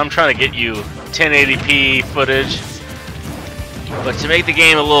quicker, because I'm trying to get you 1080p footage. But to make the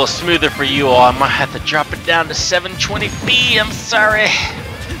game a little smoother for you all, I might have to drop it down to 720p. I'm sorry.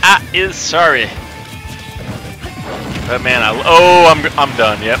 I is sorry. But man, I'm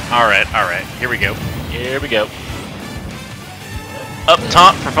done. Yep. All right. Here we go. Up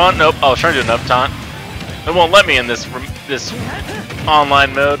taunt for fun. Nope. I was trying to do an up taunt. It won't let me in this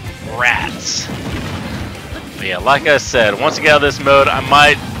online mode. Rats. But yeah, like I said, once I get out of this mode, I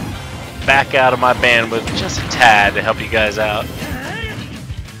might back out of my bandwidth just a tad to help you guys out.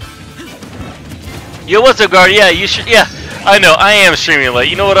 Yo, what's up, Guard? Yeah, you should. Yeah, I know. I am streaming late.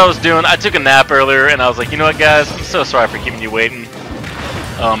 You know what I was doing? I took a nap earlier, and I was like, you know what, guys? I'm so sorry for keeping you waiting.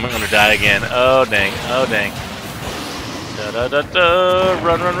 Oh, I'm gonna die again. Oh dang. Da.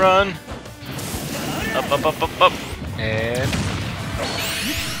 Run. Up. And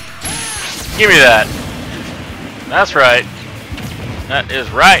give me that. That's right. That is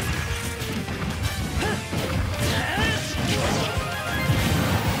right.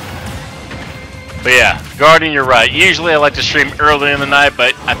 But yeah, Guardian, you're right. Usually I like to stream early in the night,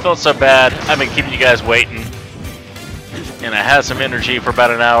 but I felt so bad. I've been keeping you guys waiting. And I had some energy for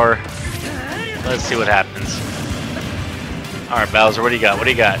about an hour. Let's see what happens. Alright, Bowser, what do you got?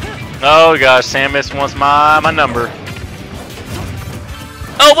 Oh gosh, Samus wants my number.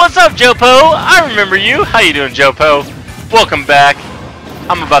 Oh, what's up, Jopo? I remember you. How you doing, Jopo? Welcome back.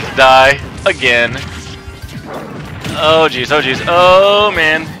 I'm about to die again. Oh jeez. Oh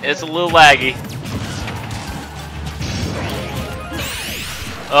man, it's a little laggy.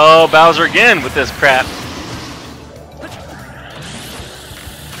 Oh, Bowser again with this crap.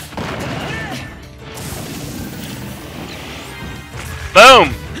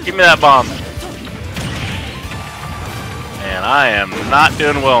 Boom! Give me that bomb. Man, I am not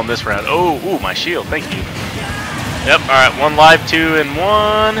doing well in this round. Oh, ooh, my shield. Thank you. Yep, alright. 1 live, 2 and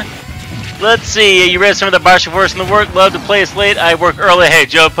 1. Let's see. You read some of the Bioshock 4 in the work. Love to play us late. I work early. Hey,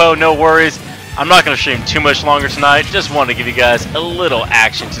 Jopo, no worries. I'm not going to stream too much longer tonight. Just wanted to give you guys a little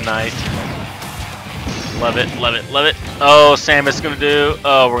action tonight. Love it. Oh, Samus is going to do...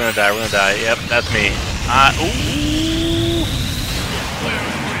 Oh, we're going to die. Yep, that's me. Ooh.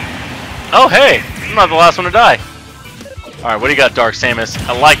 Oh, hey! I'm not the last one to die. Alright, what do you got, Dark Samus?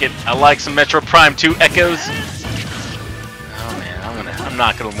 I like it. I like some Metro Prime 2 Echoes. Oh, man. I'm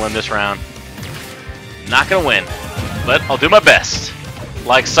not going to win this round. Not going to win. But I'll do my best.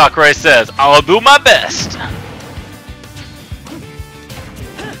 Like Sakurai says, I'll do my best.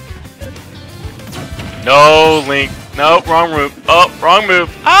 No, Link. Nope, wrong move. Oh, wrong move.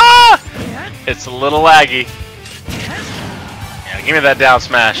 Ah! It's a little laggy. Yeah, give me that down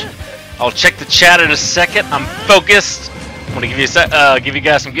smash. I'll check the chat in a second. I'm focused. I'm gonna give you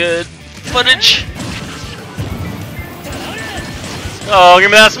guys some good footage. Oh,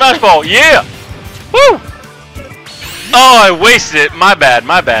 give me that smash ball. Yeah! Woo! Oh, I wasted it. My bad,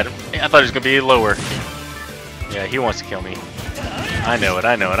 my bad. I thought he was gonna be lower. Yeah, he wants to kill me. I know it,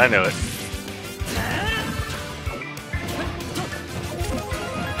 I know it, I know it.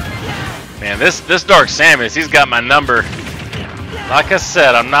 Man, this Dark Samus, he's got my number. Like I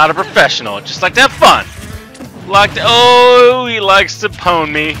said, I'm not a professional. Just like to have fun. Oh, he likes to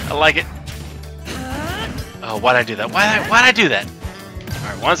pwn me. I like it. Oh, why'd I do that? Why'd I do that?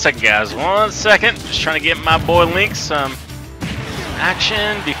 Alright, 1 second, guys. 1 second. Just trying to get my boy Link some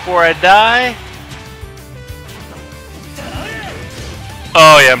action before I die.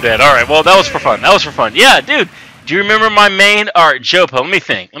 Oh, yeah, I'm dead. Alright, well, that was for fun. That was for fun. Yeah, dude. Do you remember my main? Alright, Jopo. Let me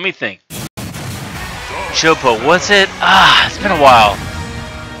think. Let me think. Jopo, was it? Ah, it's been a while.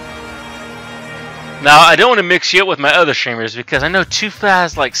 Now, I don't want to mix you up with my other streamers because I know Too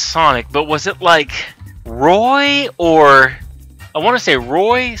Fast like Sonic, but was it like Roy or... I want to say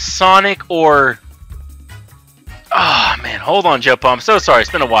Roy, Sonic, or... Oh, man, hold on, Jopo. I'm so sorry. It's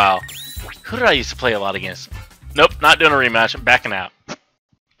been a while. Who did I used to play a lot against? Nope, not doing a rematch. I'm backing out.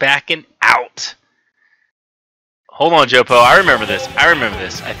 Backing out. Hold on, Jopo. I remember this. I remember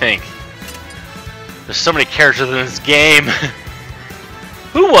this, I think. There's so many characters in this game.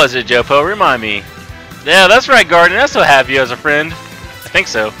 Who was it, Jopo? Remind me. Yeah, that's right, Garden. I still have you as a friend. I think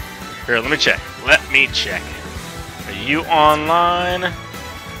so. Here, let me check. Let me check. Are you online?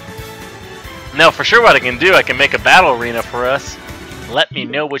 No, for sure what I can do, I can make a battle arena for us. Let me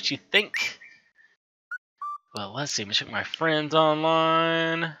know what you think. Well, let's see. Let me check my friends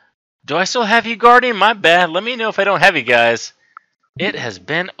online. Do I still have you, Guardian? My bad. Let me know if I don't have you guys. It has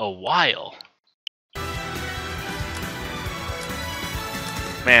been a while.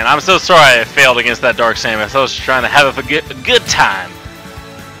 Man, I'm so sorry I failed against that Dark Samus. I was trying to have a good time.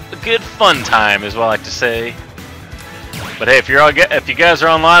 A good fun time is what I like to say. But hey, if you guys are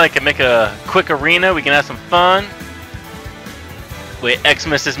online, I can make a quick arena. We can have some fun. Wait, X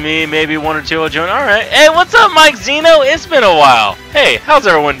misses me. Maybe one or two will join. All right. Hey, what's up, Mike Zeno? It's been a while. Hey, how's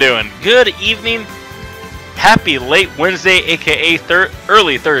everyone doing? Good evening. Happy late Wednesday, aka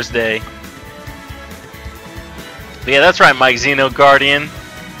early Thursday. But yeah, that's right, Mike Zeno, Guardian.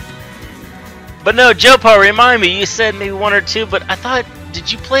 But no, Jopo, remind me. You said maybe one or two, but I thought,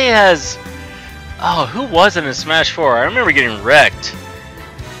 did you play as... Oh, who was it in Smash 4? I remember getting wrecked.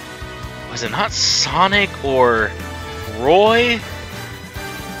 Was it not Sonic or Roy?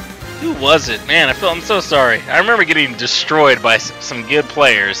 Who was it? Man, I'm so sorry. I remember getting destroyed by some good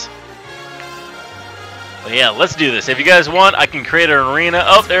players. But yeah, let's do this. If you guys want, I can create an arena.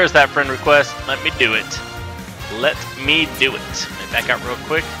 Oh, there's that friend request. Let me do it. Let me do it. Let me back out real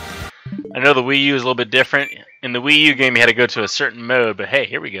quick. I know the Wii U is a little bit different. In the Wii U game, you had to go to a certain mode, but hey,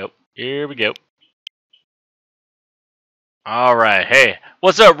 here we go. Here we go. Alright, hey.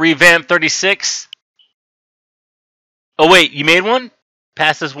 What's up, Revamp36? Oh, wait, you made one?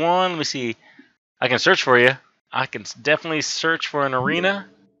 Pass this one. Let me see. I can search for you. I can definitely search for an arena.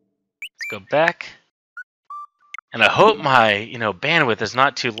 Let's go back. And I hope my, bandwidth is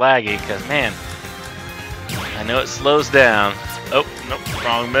not too laggy, because, man, I know it slows down. Oh, nope,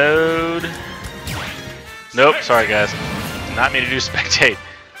 wrong mode. Nope, sorry, guys. Did not mean to do spectate.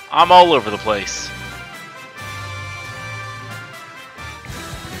 I'm all over the place.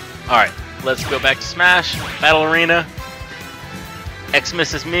 Alright, let's go back to Smash. Battle Arena. X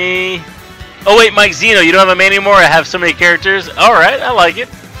misses me. Oh wait, Mike Zeno, you don't have a main anymore? I have so many characters. Alright, I like it.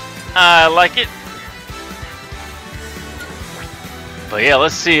 I like it. But yeah,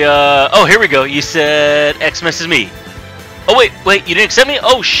 let's see. Oh, here we go. You said X misses me. Oh wait, you didn't accept me?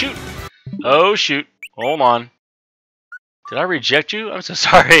 Oh shoot. Oh shoot. Hold on. Did I reject you? I'm so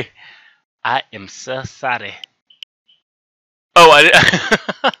sorry. I am so sorry. Oh, I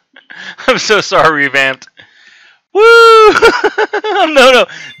did. I'm so sorry, Revamped. Woo! No.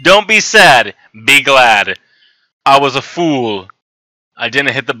 Don't be sad. Be glad. I was a fool. I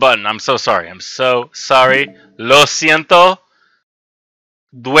didn't hit the button. I'm so sorry. I'm so sorry. Lo siento.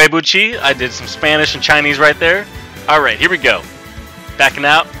 Duebuchi. I did some Spanish and Chinese right there. Alright, here we go. Backing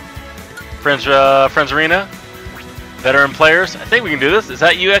out. Friends Arena. Veteran players. I think we can do this. Is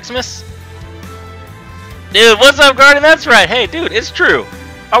that you, Xmas? Dude, what's up, Guardian? That's right. Hey, dude, it's true.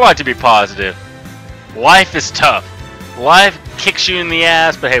 I like to be positive. Life is tough. Life kicks you in the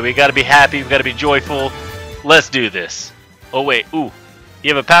ass, but hey, we gotta be happy, we gotta be joyful. Let's do this. Oh wait, ooh.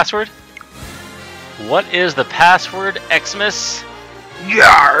 You have a password? What is the password, Xmas?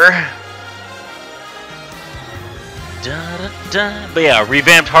 Yar! Da, da, da. But yeah,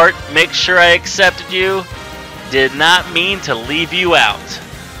 revamped heart. Make sure I accepted you. Did not mean to leave you out.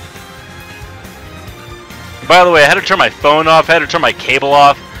 By the way, I had to turn my phone off. I had to turn my cable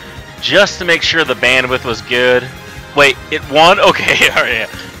off just to make sure the bandwidth was good. Wait, it won? Okay, alright, yeah.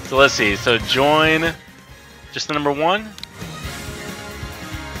 So let's see. So join just the number 1.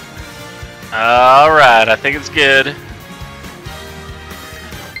 Alright, I think it's good.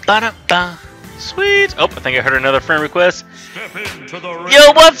 Ba-da-ba. Sweet. Oh, I think I heard another friend request.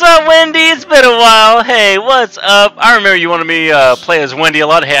 Yo, what's up, Wendy? It's been a while. Hey, what's up? I remember you wanted me play as Wendy a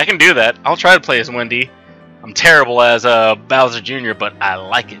lot. Hey, I can do that. I'll try to play as Wendy. I'm terrible as Bowser Jr., but I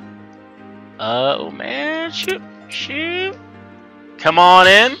like it. Oh, man. Shoot. Come on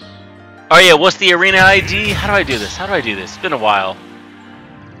in. Oh, yeah, what's the arena ID? How do I do this? It's been a while.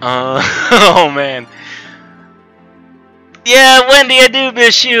 Oh, man. Yeah, Wendy, I do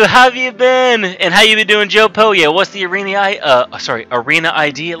miss you. How have you been? And how you been doing, Joe Po? Yeah, what's the arena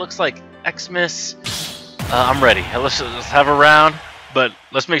ID? It looks like Xmas. I'm ready. Let's have a round, but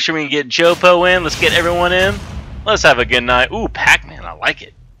let's make sure we can get Joe Po in. Let's get everyone in. Let's have a good night. Ooh, Pac-Man, I like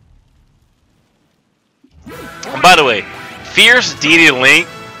it. And by the way, Fierce DD Link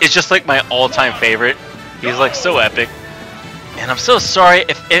is just like my all-time favorite. He's like so epic. And I'm so sorry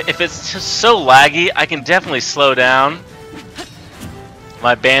if it's just so laggy. I can definitely slow down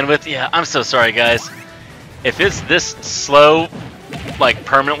my bandwidth. Yeah, I'm so sorry, guys. If it's this slow, like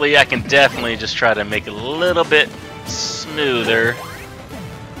permanently, I can definitely just try to make it a little bit smoother.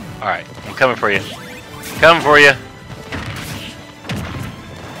 Alright, I'm coming for you. Coming for you.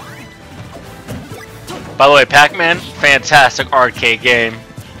 By the way, Pac-Man, fantastic arcade game.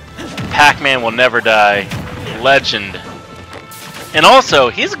 Pac-Man will never die. Legend. And also,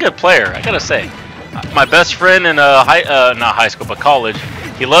 he's a good player, I gotta say. My best friend in not high school, but college,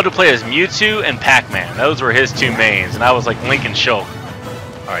 he loved to play as Mewtwo and Pac-Man. Those were his 2 mains, and I was like Link and Shulk.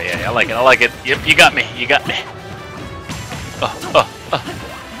 Alright, yeah, I like it. Yep, you got me.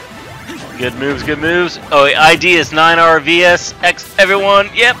 Good moves. Oh, ID is 9RVS. X everyone.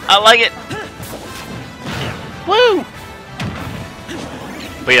 Yep, I like it. Woo!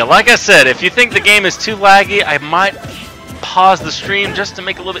 But yeah, like I said, if you think the game is too laggy, I might pause the stream just to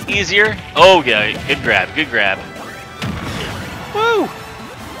make it a little bit easier. Oh yeah, good grab. Woo!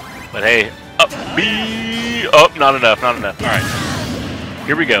 But hey, up B. Oh, not enough. All right,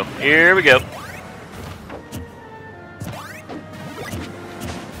 here we go.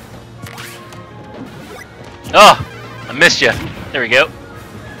 Oh, I missed you. There we go.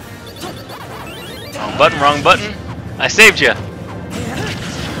 Wrong button. I saved you.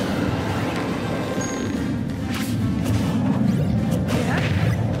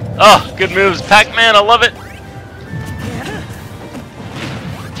 Oh, good moves, Pac-Man, I love it.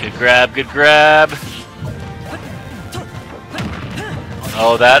 Good grab.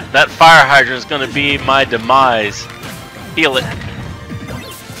 Oh, that fire hydrant is gonna be my demise. Feel it.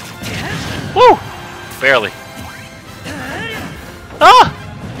 Woo! Barely. Oh!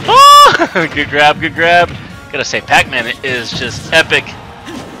 Good grab. Gotta say, Pac-Man is just epic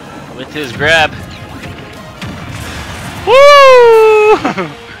with his grab. Woo!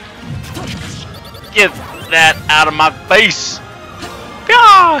 Get that out of my face!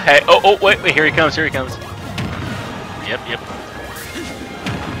 Ah, hey, oh, wait, here he comes. Yep.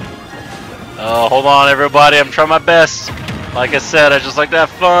 Oh, hold on, everybody. I'm trying my best. Like I said, I just like to have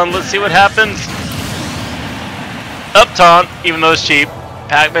fun. Let's see what happens. Up taunt, even though it's cheap.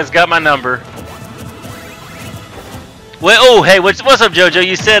 Pac-Man's got my number. Wait, oh, hey, what's up, JoJo?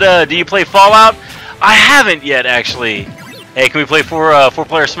 You said, do you play Fallout? I haven't yet, actually. Hey, can we play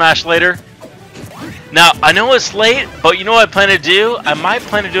 4-player Smash later? Now, I know it's late, but you know what I plan to do? I might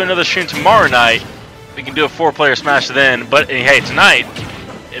plan to do another stream tomorrow night. We can do a 4-player Smash then. But hey, tonight,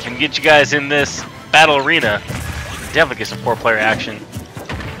 if I can get you guys in this battle arena, definitely get some 4-player action.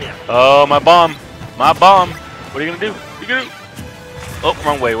 Oh, my bomb. What are you gonna do? Oh,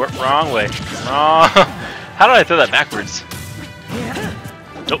 wrong way. How did I throw that backwards?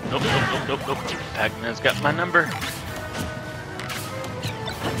 Nope. Pac-Man's got my number.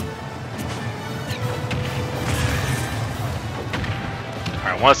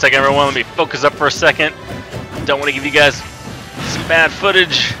 Alright, 1 second, everyone. Let me focus up for a second. Don't want to give you guys some bad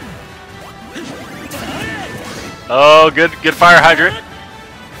footage. Oh, good fire hydrant.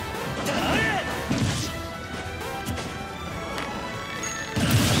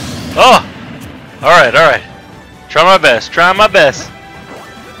 Oh! Alright. Try my best. Try my best.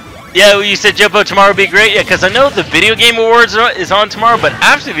 Yeah, well, you said Jopo tomorrow would be great. Yeah, because I know the Video Game Awards is on tomorrow, but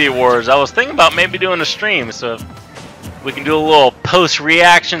after the awards, I was thinking about maybe doing a stream. So we can do a little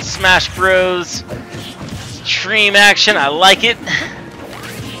post-reaction Smash Bros. Stream action. I like it.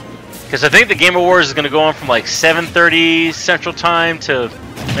 Because I think the Game Awards is going to go on from like 7:30 Central Time to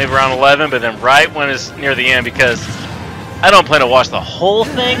maybe around 11, but then right when it's near the end, because I don't plan to watch the whole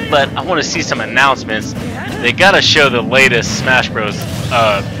thing, but I want to see some announcements. They got to show the latest Smash Bros.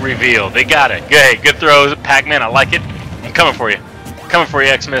 Reveal. They got it. Hey, good throws, Pac-Man. I like it. I'm coming for you. Coming for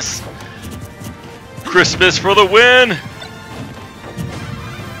you, Xmas. Christmas for the win.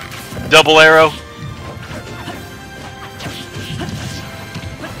 Double arrow.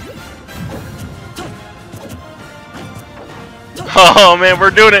 Oh man, we're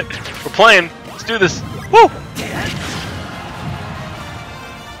doing it. We're playing. Let's do this. Woo!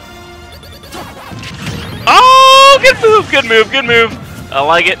 Oh, good move, good move, good move. I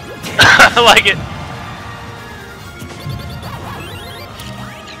like it. I like it.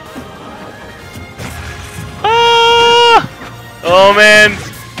 Ah! Oh man,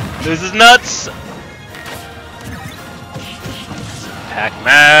 this is nuts.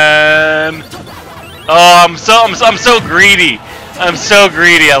 Pac-Man. Oh, I'm so greedy. I'm so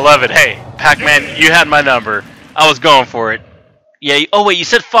greedy. I love it. Hey, Pac-Man, you had my number. I was going for it. Yeah. Oh wait, you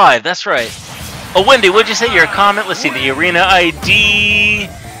said 5. That's right. Oh, Wendy, what'd you say? Your comment? Let's see. The arena ID.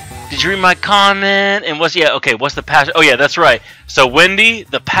 Did you read my comment? And what's okay? What's the password? Oh yeah, that's right. So Wendy,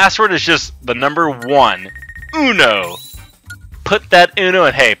 the password is just the number 1. Uno. Put that Uno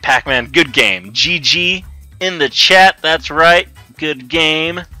and hey, Pac-Man, good game. GG in the chat. That's right. Good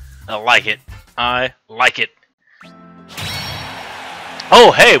game. I like it. I like it.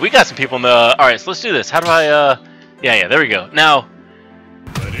 Oh, hey, we got some people in the... Alright, so let's do this. How do I, Yeah, there we go. Now...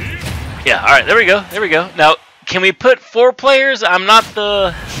 Yeah, alright, there we go. There we go. Now, can we put 4 players? I'm not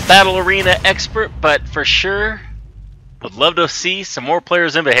the Battle Arena expert, but for sure, would love to see some more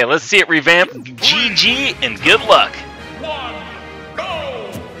players in. But hey, let's see it revamped. GG and good luck. 1, go!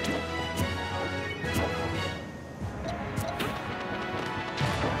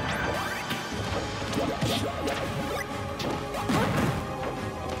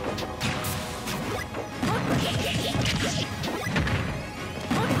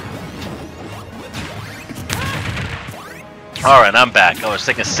 Alright, I'm back. I was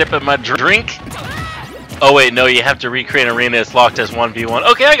taking a sip of my drink. Oh wait, no, you have to recreate an arena. It's locked as 1v1.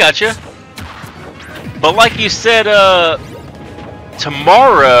 Okay, I got you. But like you said,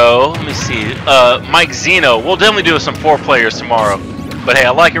 tomorrow, let me see, Mike Zeno, we'll definitely do some 4 players tomorrow. But hey, I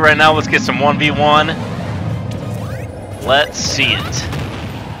like it right now. Let's get some 1v1. Let's see it.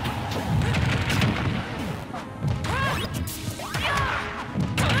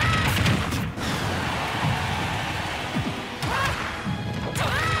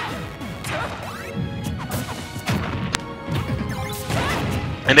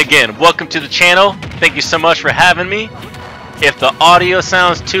 And again, welcome to the channel. Thank you so much for having me. If the audio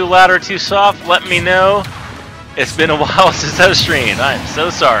sounds too loud or too soft, let me know. It's been a while since I've streamed. I am so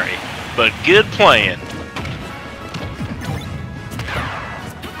sorry. But good playing.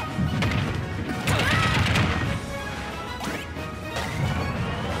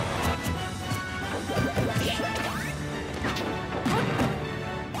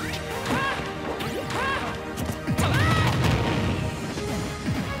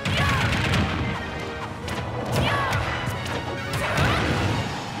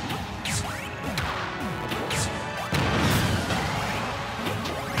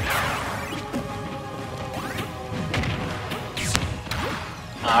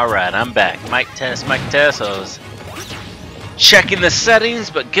 Alright, I'm back. Mic test, mic test. I was checking the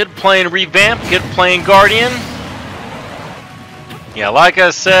settings, but good playing Revamp, good playing Guardian. Yeah, like I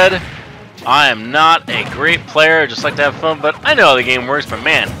said, I am not a great player, I just like to have fun, but I know how the game works. But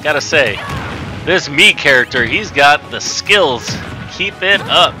man, gotta say, this me character, he's got the skills. Keep it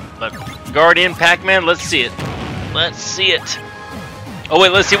up. But Guardian, Pac-Man, let's see it. Let's see it. Oh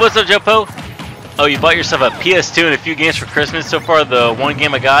wait, let's see. What's up, Jopo? Oh, you bought yourself a PS2 and a few games for Christmas. So far, the one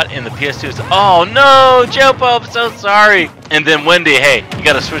game I got in the PS2 is... Oh, no, Jopo, I'm so sorry. And then Wendy, hey, you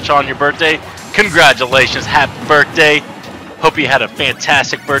got to switch on your birthday. Congratulations, happy birthday. Hope you had a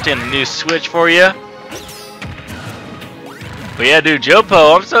fantastic birthday and a new Switch for you. But yeah, dude,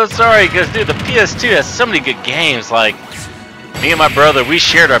 Jopo, I'm so sorry. Because, dude, the PS2 has so many good games. Like, me and my brother, we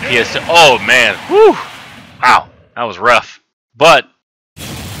shared our PS2. Oh, man. Whew. Wow, that was rough. But...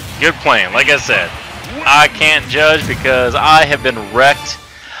 good playing. Like I said, I can't judge because I have been wrecked.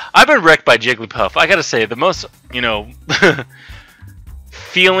 I've been wrecked by Jigglypuff. I gotta say, the most,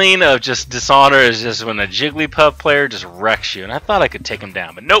 feeling of just dishonor is just when a Jigglypuff player just wrecks you. And I thought I could take him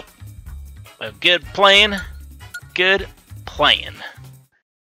down, but nope. Good playing. Good playing.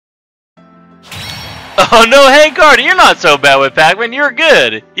 Oh no, hey Guardy, you're not so bad with Pac-Man, you're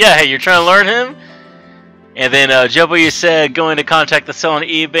good. Yeah, hey, you're trying to learn him? And then Jumbo, you said going to contact the seller on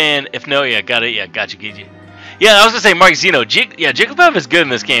eBay, and if no, yeah, got it, yeah, got you. Yeah, I was gonna say Mark Zeno, Jigglypuff is good in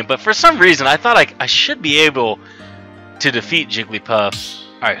this game, but for some reason I thought I should be able to defeat Jigglypuff.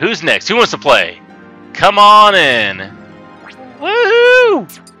 Alright, who's next? Who wants to play? Come on in.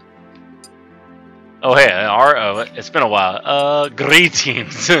 Woohoo! Oh hey, it's been a while.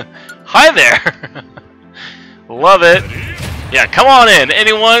 Greetings. Hi there. Love it. Yeah, come on in.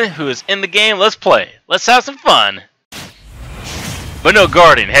 Anyone who is in the game, let's play. Let's have some fun. But no,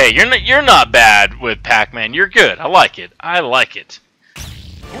 Guardian, hey, you're not bad with Pac-Man. You're good. I like it. I like it.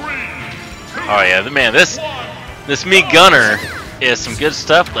 Oh yeah, man, this me Gunner is some good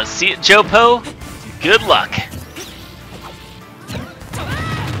stuff. Let's see it, Jopo. Good luck.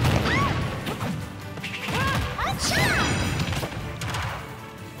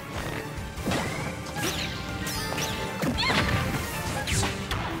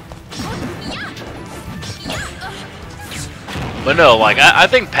 But no, like, I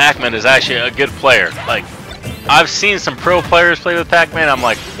think Pac-Man is actually a good player. Like, I've seen some pro players play with Pac-Man, I'm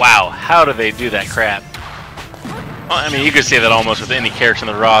like, wow, how do they do that crap? Well, I mean, you could say that almost with any character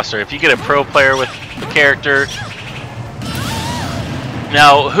in the roster. If you get a pro player with the character...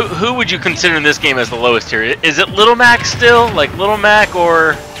 Now, who would you consider in this game as the lowest tier? Is it Little Mac still? Like, Little Mac,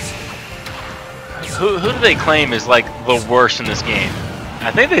 or... Who do they claim is, like, the worst in this game?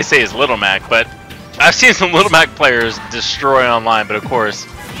 I think they say it's Little Mac, but... I've seen some Little Mac players destroy online, but of course,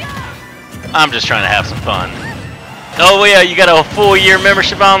 I'm just trying to have some fun. Oh yeah, you got a full year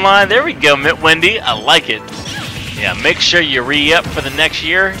membership online? There we go, Wendy. I like it. Yeah, make sure you re-up for the next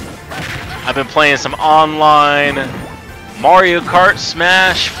year. I've been playing some online Mario Kart,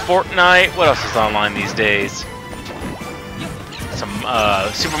 Smash, Fortnite. What else is online these days? Some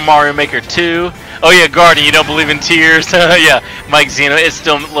Super Mario Maker 2. Oh yeah, Guardian, you don't believe in tears? Yeah, Mike Zeno, it's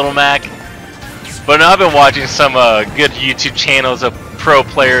still Little Mac. But no, I've been watching some good YouTube channels of pro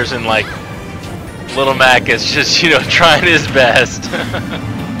players, and like Little Mac is just, you know, trying his best.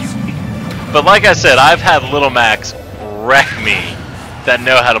 But like I said, I've had Little Macs wreck me that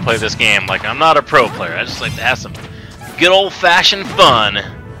know how to play this game. Like, I'm not a pro player. I just like to have some good old-fashioned fun.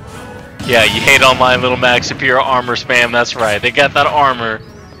 Yeah, you hate online Little Mac Superior Armor spam. That's right. They got that armor.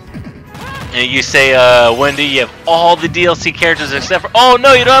 And you say, Wendy, you have all the DLC characters except for... Oh,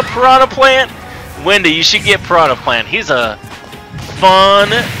 no, you don't have Piranha Plant? Wendy, you should get Piranha Plant. He's a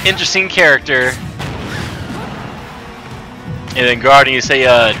fun, interesting character. And then Guardian, you say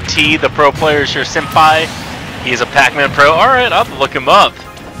T, the pro player, is your senpai. He's a Pac-Man pro. Alright, I'll have to look him up.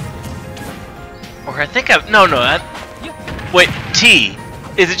 Or I think I've... No. Wait, T.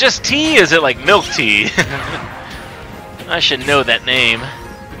 Is it just T? Is it like milk tea? I should know that name.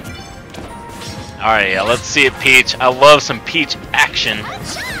 Alright, yeah, let's see it, Peach. I love some Peach action.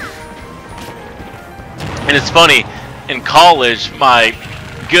 And it's funny, in college, my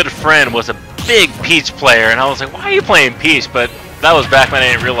good friend was a big Peach player, and I was like, why are you playing Peach? But that was back when I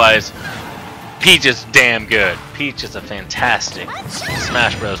didn't realize Peach is damn good. Peach is a fantastic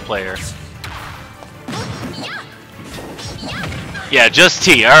Smash Bros. Player. Yeah, just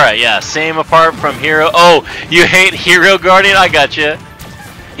T. Alright, yeah, same apart from Hero. Oh, you hate Hero, Guardian? I gotcha.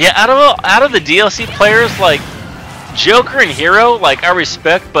 Yeah, out of the DLC players, like, Joker and Hero, like, I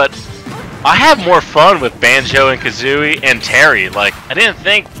respect, but I have more fun with Banjo and Kazooie and Terry. Like, I didn't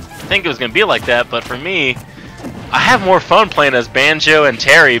think it was gonna be like that, but for me, I have more fun playing as Banjo and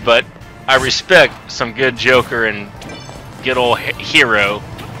Terry, but I respect some good Joker and good old Hero.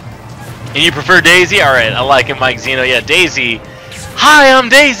 And you prefer Daisy? Alright, I like it, Mike Zeno. Yeah, Daisy. Hi, I'm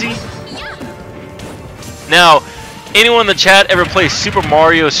Daisy! Now, anyone in the chat ever play Super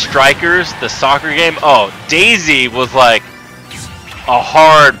Mario Strikers, the soccer game? Oh, Daisy was like a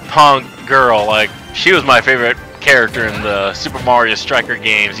hard punk girl. Like, she was my favorite character in the Super Mario Striker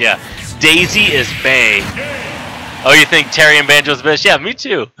games. Yeah, Daisy is bae. Oh, you think Terry and Banjo's the best? Yeah, me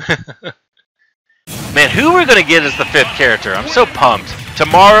too. Man, who we're gonna get as the 5th character? I'm so pumped.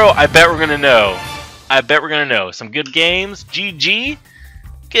 Tomorrow, I bet we're gonna know. Some good games. GG.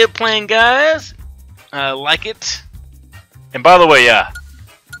 Good playing, guys. I like it. And by the way, yeah.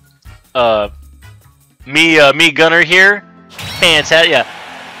 Me Gunner here. Fantastic. Yeah.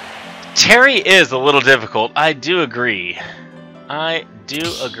 Terry is a little difficult. I do agree. Oh,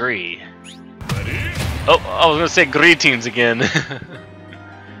 I was gonna say greetings again.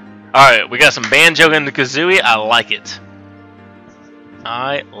 Alright, we got some Banjo and the Kazooie. I like it.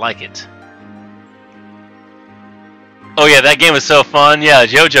 I like it. Oh yeah, that game was so fun. Yeah,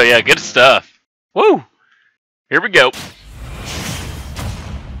 JoJo, yeah, good stuff. Woo! Here we go.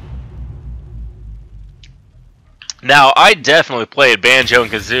 Now, I definitely played Banjo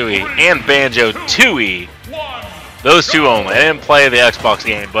and Kazooie and Banjo Tooie. Those two only. I didn't play the Xbox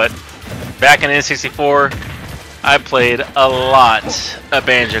game, but back in N64, I played a lot of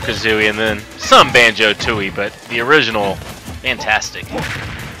Banjo Kazooie and then some Banjo Tooie, but the original, fantastic.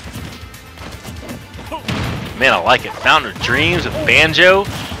 Man, I like it. Fountain of Dreams with Banjo,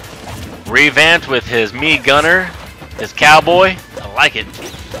 revamped with his Mii Gunner, his cowboy. I like it.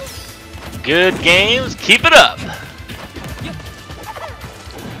 Good games. Keep it up.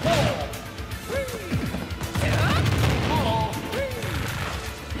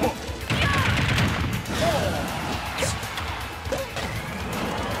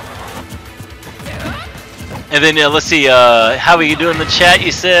 And then let's see, how are you doing in the chat?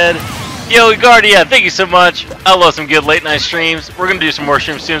 You said, yo, Guardia, thank you so much. I love some good late night streams. We're gonna do some more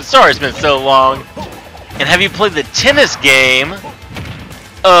streams soon. Sorry it's been so long. And have you played the tennis game?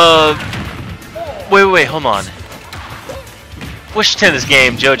 Wait, hold on. Which tennis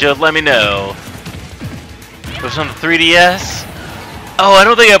game, JoJo? Let me know. It was on the 3DS? Oh, I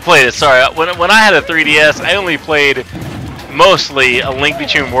don't think I played it. Sorry. When I had a 3DS, I only played mostly A Link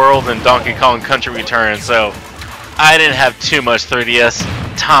Between Worlds and Donkey Kong Country Returns, so I didn't have too much 3DS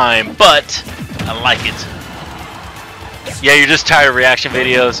time, but I like it. Yeah, you're just tired of reaction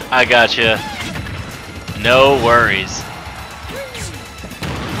videos. I gotcha. No worries.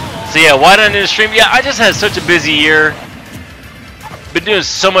 So yeah, why didn't I do a stream? Yeah, I just had such a busy year. Been doing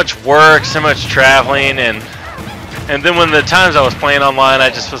so much work, so much traveling, and then when the times I was playing online, I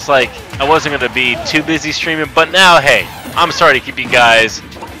just was like, I wasn't going to be too busy streaming, but now, hey, I'm sorry to keep you guys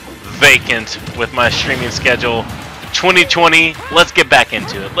vacant with my streaming schedule. 2020, let's get back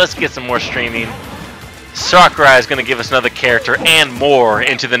into it. Let's get some more streaming. Sakurai is going to give us another character and more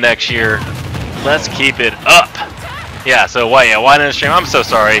into the next year. Let's keep it up. Yeah, so why didn't I stream? I'm so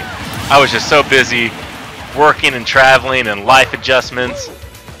sorry. I was just so busy working and traveling and life adjustments.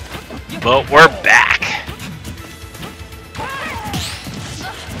 But we're back.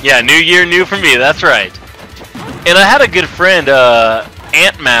 Yeah, new year, new for me. That's right. And I had a good friend,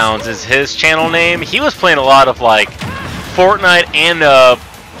 Ant Mounds is his channel name. He was playing a lot of like Fortnite and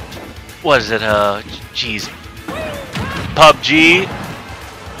what is it? Geez, PUBG,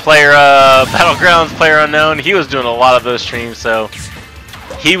 Battlegrounds, PlayerUnknown. He was doing a lot of those streams, so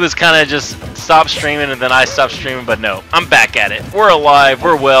he was kind of just stopped streaming, and then I stopped streaming. But no, I'm back at it. We're alive.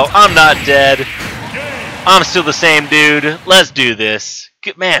 We're well. I'm not dead. I'm still the same dude. Let's do this.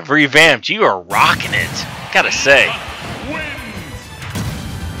 Good man, revamped. You are rocking it. Gotta say.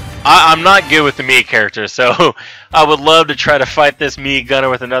 I'm not good with the Mii character, so I would love to try to fight this Mii Gunner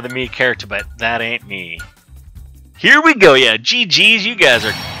with another Mii character, but that ain't me. Here we go, yeah. GG's, you guys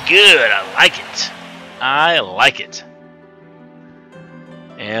are good. I like it. I like it.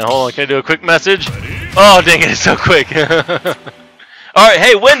 And hold on, can I do a quick message? Oh, dang it, it's so quick. Alright,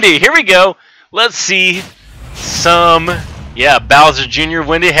 hey, Wendy, here we go. Let's see some, yeah, Bowser Jr.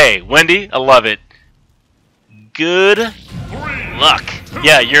 Wendy. Hey, Wendy, I love it. Good luck.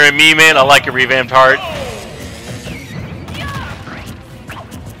 Yeah, you're a me, man. I like your revamped heart.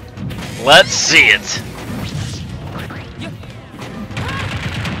 Let's see it.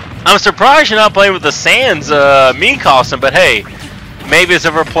 I'm surprised you're not playing with the Sans me costume, but hey, maybe it's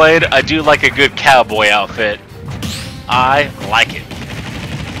ever played. I do like a good cowboy outfit. I like it.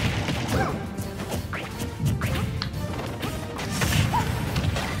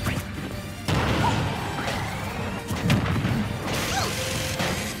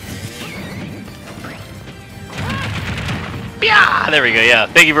 Yeah, there we go. Yeah,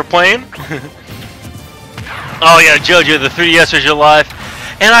 thank you for playing. Oh yeah, JoJo, the 3DS was your life.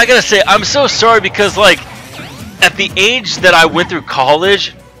 And I gotta say, I'm so sorry because like, at the age that I went through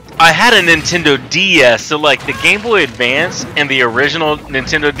college, I had a Nintendo DS. So like the Game Boy Advance and the original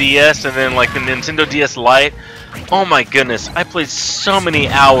Nintendo DS, and then like the Nintendo DS Lite. Oh my goodness, I played so many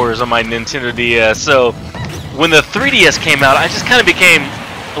hours on my Nintendo DS. So when the 3DS came out, I just kind of became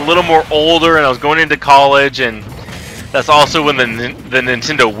a little more older, and I was going into college, and that's also when the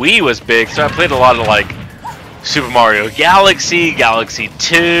Nintendo Wii was big, so I played a lot of like Super Mario Galaxy, Galaxy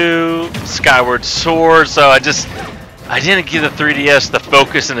 2, Skyward Sword, so I didn't give the 3DS the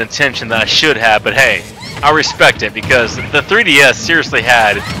focus and attention that I should have, but hey, I respect it because the 3DS seriously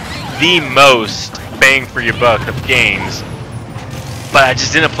had the most bang for your buck of games, but I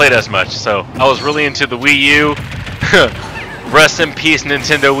just didn't play it as much, so I was really into the Wii U. Rest in peace,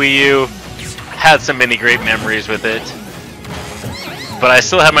 Nintendo Wii U. Had so many great memories with it. but I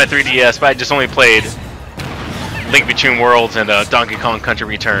still have my 3DS, but I just only played Link Between Worlds and Donkey Kong Country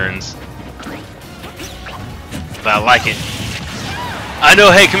Returns. But I like it. I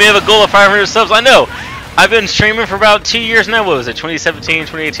know, hey, can we have a goal of 500 subs? I know. I've been streaming for about 2 years now. What was it, 2017,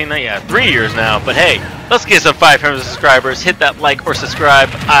 2018? Yeah, 3 years now. But hey, let's get some 500 subscribers. Hit that like or subscribe.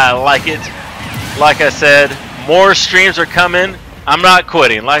 I like it. Like I said, more streams are coming. I'm not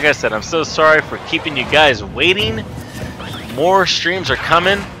quitting. Like I said, I'm so sorry for keeping you guys waiting. More streams are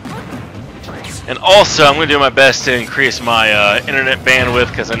coming. And also, I'm going to do my best to increase my internet bandwidth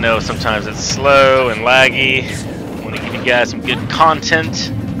because I know sometimes it's slow and laggy. I want to give you guys some good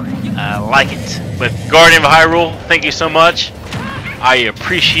content. I like it. But Guardian of Hyrule, thank you so much. I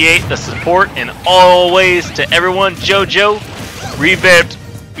appreciate the support, and always to everyone, JoJo, Revamped,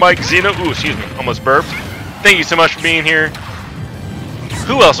 Mike, Zeno, ooh, excuse me, almost burped. Thank you so much for being here.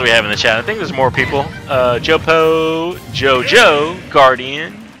 Who else do we have in the chat? I think there's more people. Jopo, JoJo,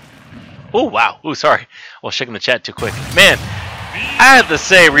 Guardian. Oh, wow. Oh, sorry. Well, checking the chat too quick. Man, I have to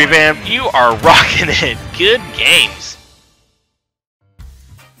say, Revamp, you are rocking it. Good games.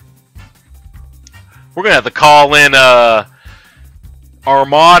 We're going to have to call in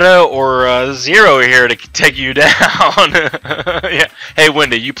Armada or Zero here to take you down. Yeah. Hey,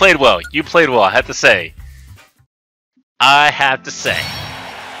 Wendy, you played well. You played well, I have to say. I have to say.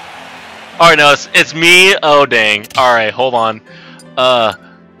 Alright, no, it's me. Oh, dang. Alright, hold on.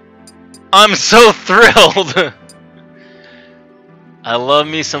 I'm so thrilled. I love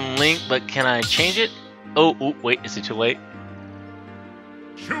me some Link, but can I change it? Oh, wait, is it too late?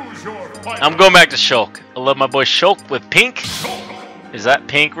 I'm going back to Shulk. I love my boy Shulk with pink. Is that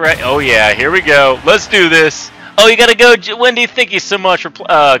pink right? Oh yeah, here we go. Let's do this. Oh, you gotta go, Wendy. Thank you so much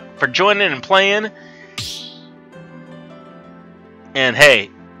for joining and playing. And hey,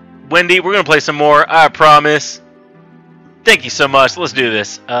 Wendy, we're gonna play some more. I promise. Thank you so much. Let's do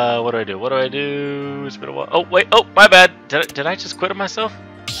this. What do I do? What do I do? It's been a while. Oh wait. Oh, my bad. Did I just quit on myself?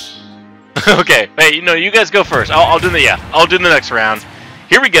 Okay. Hey, you guys go first. I'll do the I'll do the next round.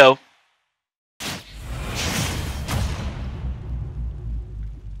 Here we go.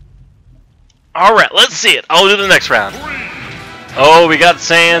 All right, let's see it. I'll do the next round. Oh, we got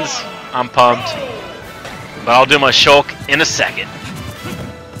Sans. I'm pumped. But I'll do my Shulk in a second.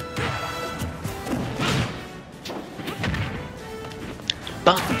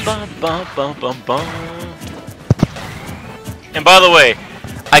 Bum, bum, bum, bum, bum, bum. And by the way,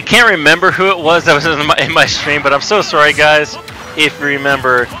 I can't remember who it was that was in my stream, but I'm so sorry, guys. If you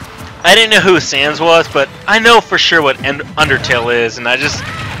remember, I didn't know who Sans was, but I know for sure what Undertale is, and I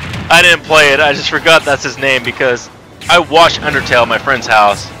didn't play it. I just forgot that's his name because I watched Undertale at my friend's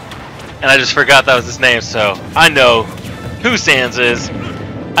house, and I just forgot that was his name. So I know who Sans is.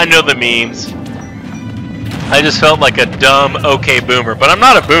 I know the memes. I just felt like a dumb OK boomer, but I'm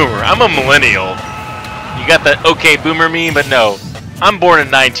not a boomer. I'm a millennial. You got that OK boomer meme, but no. I'm born in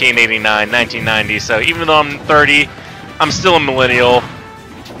 1989, 1990, so even though I'm 30, I'm still a millennial.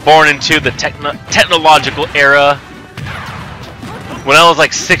 Born into the technological era. When I was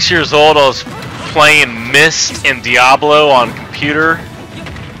like 6 years old, I was playing Myst and Diablo on computer.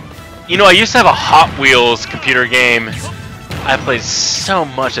 I used to have a Hot Wheels computer game. I played so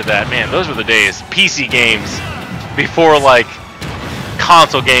much of that. Man, those were the days. PC games. Before, like,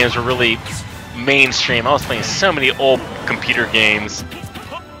 console games were really mainstream. I was playing so many old computer games.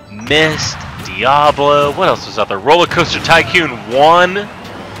 Myst, Diablo. What else was out there? Roller Coaster Tycoon 1.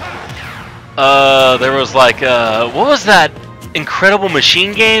 There was like, what was that? Incredible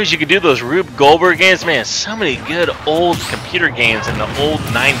Machine games. You could do those Rube Goldberg games. Man, so many good old computer games in the old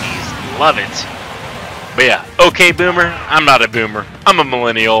 90s. Love it. But yeah, OK boomer. I'm not a boomer. I'm a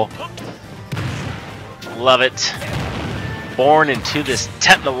millennial. Love it. Born into this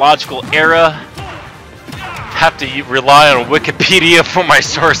technological era. Have to rely on Wikipedia for my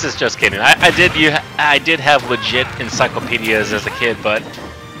sources. Just kidding. I did have legit encyclopedias as a kid, but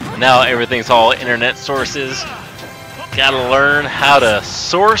now everything's all internet sources. Gotta learn how to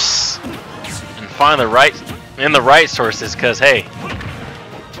source and find the right sources, because hey,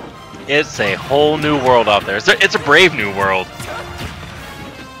 it's a whole new world out there. It's a brave new world.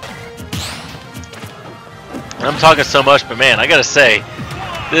 And I'm talking so much, but man, I gotta say,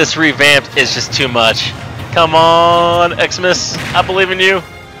 this revamped is just too much. Come on, Xmas, I believe in you.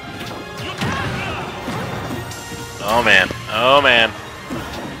 Oh man, oh man.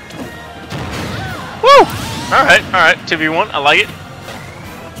 Woo! Alright, 2v1, I like it.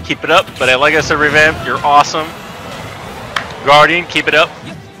 Keep it up, but like I said, Revamp, you're awesome. Guardian, keep it up.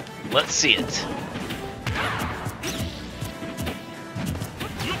 Let's see it.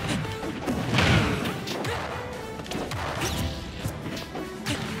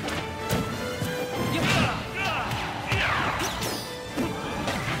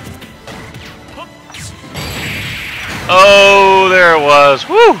 Oh, there it was.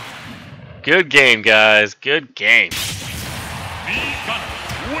 Woo! Good game, guys. Good game.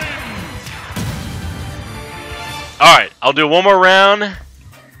 Alright, I'll do one more round.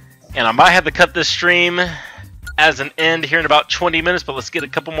 And I might have to cut this stream as an end here in about 20 minutes, but let's get a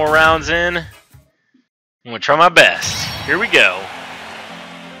couple more rounds in. I'm going to try my best. Here we go.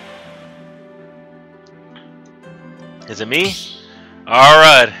 Is it me?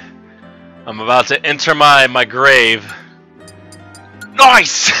 Alright. I'm about to enter my grave.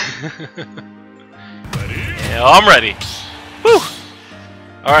 Nice! Yeah, I'm ready. Woo!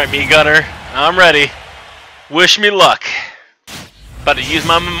 Alright, me gunner. I'm ready. Wish me luck. About to use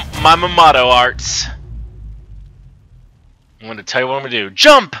my Mamato arts. I'm going to tell you what I'm going to do.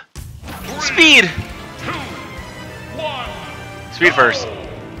 Jump! Speed! Speed first.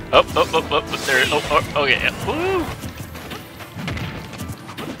 Oh, there. Oh, yeah. Woo!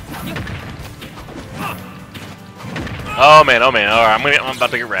 Oh man, Alright, I'm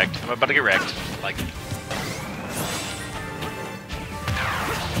about to get wrecked. Like it.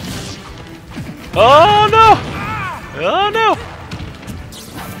 Oh no! Oh no!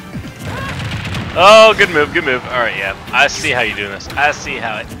 Oh, good move. Alright, yeah. I see how you're doing this. I see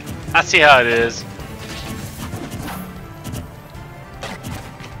how it is.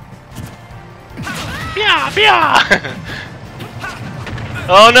 Yeah!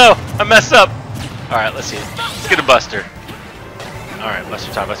 Oh no! I messed up! Alright, let's see. Let's get a buster. Alright,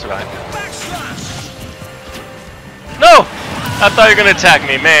 buster time. No! I thought you were going to attack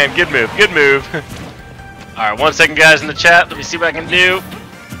me. Man, good move. Alright, 1 second, guys, in the chat. Let me see what I can do.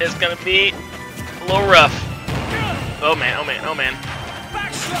 It's going to be a little rough. Oh man.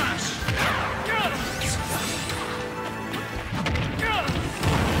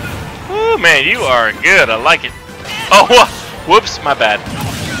 Oh man, you are good. I like it. Oh, whoops, my bad.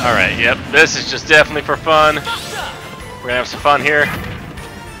 Alright, yep. This is just definitely for fun. We're gonna have some fun here.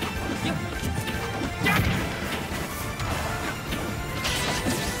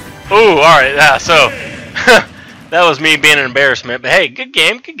 Ooh, alright, yeah, so that was me being an embarrassment. But hey, good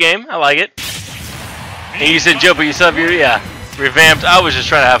game. I like it. And you said Joe, but you said yeah, revamped. I was just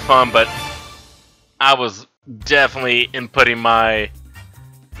trying to have fun, but I was definitely inputting my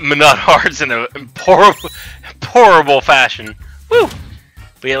Minot hearts in a horrible fashion. Woo!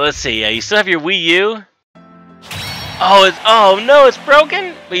 But yeah, let's see. Yeah, you still have your Wii U. Oh no, it's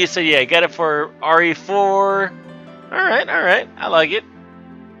broken. But you said yeah, you got it for RE4. All right. I like it.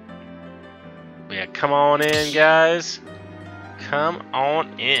 But yeah, come on in, guys. Come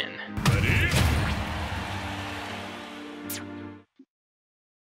on in.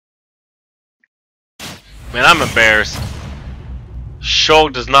 Man, I'm embarrassed.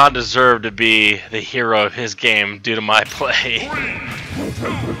 Shulk does not deserve to be the hero of his game due to my play. 3,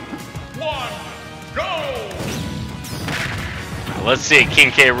 2, 1, go! Let's see, King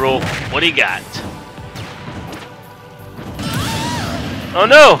K. Rool. What do you got? Oh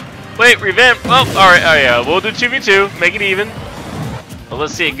no! Wait, revamp. Oh, alright, oh yeah. We'll do 2v2. Make it even. Well,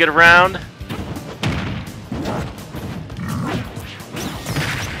 let's see, a good round.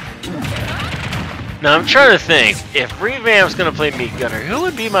 Now I'm trying to think, if Revamp's gonna play Meat Gunner, who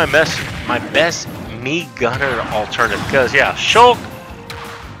would be my best Meat Gunner alternative? Because yeah, Shulk,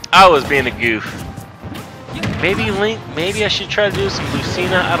 I was being a goof. Maybe Link, maybe I should try to do some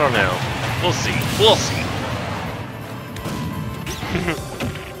Lucina, I don't know. We'll see.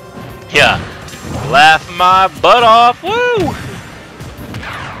 Yeah, laugh my butt off, woo!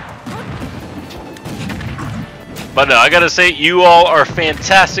 But no, I gotta say, you all are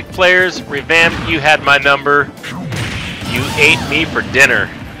fantastic players. Revamp, you had my number. You ate me for dinner.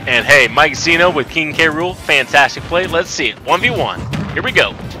 And hey, Mike Zeno with King K. Rool, fantastic play. Let's see it. 1v1. Here we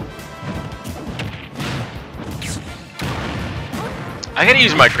go. I gotta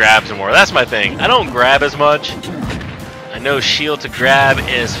use my grabs more. That's my thing. I don't grab as much. I know shield to grab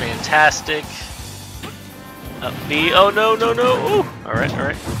is fantastic. Up B. Oh no. Ooh.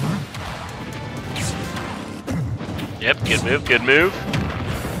 Alright. Yep, good move.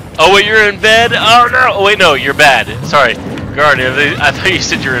 Oh wait, you're in bed? Oh no! Oh wait, no, you're bad. Sorry, Guardian, I thought you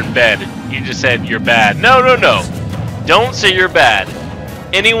said you're in bed. You just said you're bad. No. Don't say you're bad.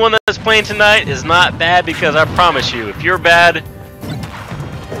 Anyone that's playing tonight is not bad, because I promise you, if you're bad,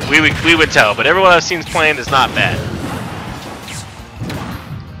 we would tell. But everyone I've seen playing is not bad.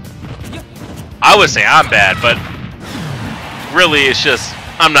 I would say I'm bad, but really it's just,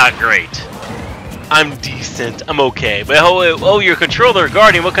 I'm not great. I'm decent. I'm okay. But oh, your controller,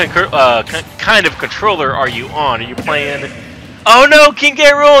 Guardian. What kind of controller are you on? Are you playing? Oh no, King K.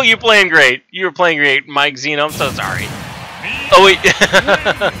 Rool, you're playing great. You were playing great, Mike Zeno. I'm so sorry. Oh wait.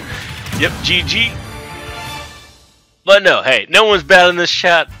 Yep, GG. But no, hey, no one's bad in this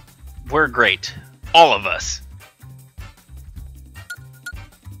chat. We're great. All of us.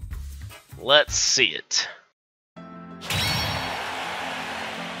 Let's see it.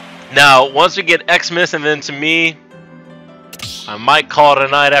 Now, once we get Xmas and then to me, I might call it a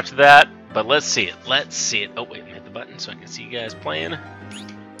night after that, but let's see it. Let's see it. Oh, wait, hit the button so I can see you guys playing.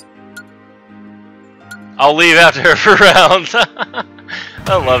 I'll leave after every round.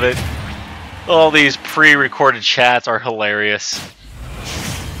 I love it. All these pre-recorded chats are hilarious.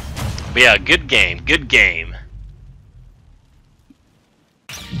 But yeah, good game. Good game.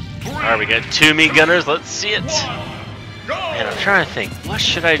 Alright, we got 2 meat gunners. Let's see it. Man, I'm trying to think. What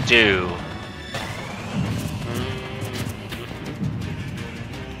should I do?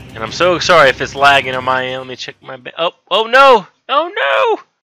 And I'm so sorry if it's lagging on my end. Let me check my... Oh no! Oh no!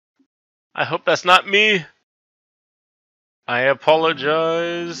 I hope that's not me. I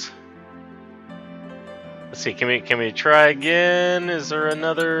apologize. Let's see, can we try again? Is there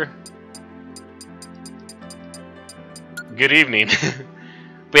another? Good evening.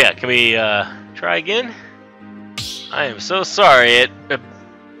 But yeah, can we try again? I am so sorry, it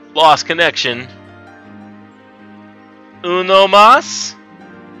lost connection. Uno más?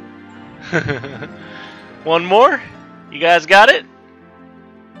 One more? You guys got it?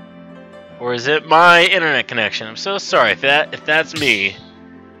 Or is it my internet connection? I'm so sorry if that's me.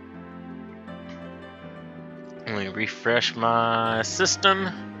 Let me refresh my system.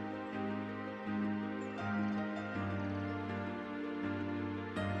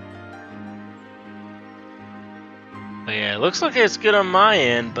 But yeah, it looks like it's good on my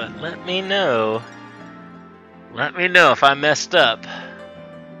end, but let me know. Let me know if I messed up.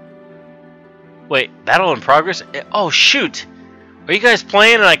 Wait, battle in progress? Oh shoot! Are you guys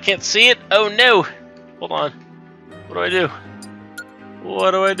playing and I can't see it? Oh no! Hold on. What do I do?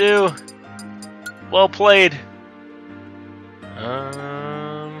 What do I do? Well played. Let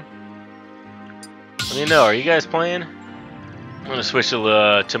me know. Are you guys playing? I'm gonna switch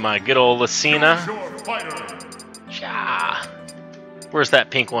to my good old Lucina. Cha. Where's that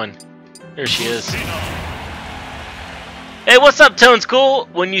pink one? There she is. Hey, what's up, Tones? Cool.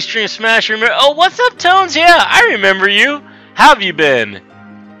 When you stream Smash, remember? Oh, what's up, Tones? Yeah, I remember you. How have you been?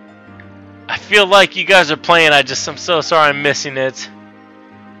 I feel like you guys are playing. I'm so sorry I'm missing it.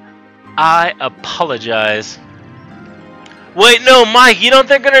 I apologize. Wait, no, Mike, you don't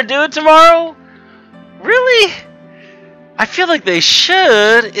think they're gonna do it tomorrow? Really? I feel like they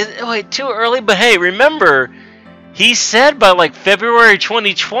should. Wait, too early? But hey, remember, he said by like February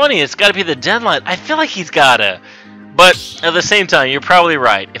 2020 it's gotta be the deadline. I feel like he's gotta. But at the same time, you're probably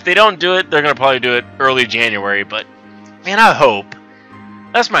right. If they don't do it, they're gonna probably do it early January. But man, I hope.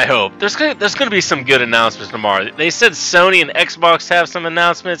 That's my hope. There's gonna be some good announcements tomorrow. They said Sony and Xbox have some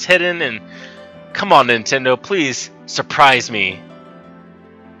announcements hidden, and come on, Nintendo, please surprise me.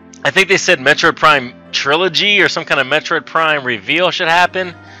 I think they said Metroid Prime Trilogy or some kind of Metroid Prime reveal should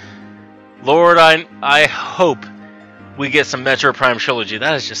happen. Lord, I hope we get some Metroid Prime Trilogy.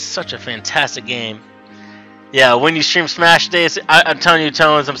 That is just such a fantastic game. Yeah, when you stream Smash Days, I'm telling you,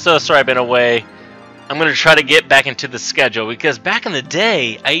 Tones, I'm so sorry I've been away. I'm going to try to get back into the schedule, because back in the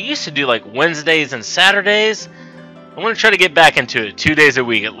day, I used to do like Wednesdays and Saturdays. I'm going to try to get back into it 2 days a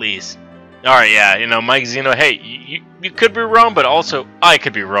week at least. Alright, yeah, you know, Mike Zeno, hey, you could be wrong, but also I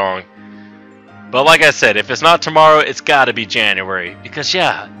could be wrong. But like I said, if it's not tomorrow, it's got to be January. Because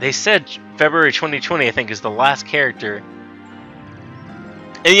yeah, they said February 2020, I think, is the last character.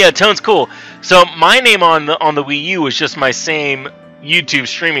 And yeah, Tone's cool. So my name on the Wii U was just my same YouTube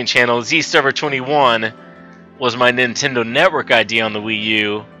streaming channel. ZServer21 was my Nintendo Network ID on the Wii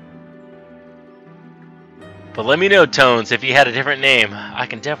U. But let me know, Tones, if you had a different name. I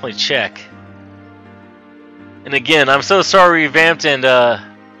can definitely check. And again, I'm so sorry, Revamped and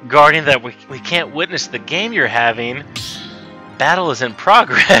Guardian, that we can't witness the game you're having. Battle is in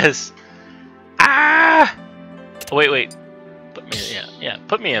progress. Ah! Oh, wait. Put me, yeah,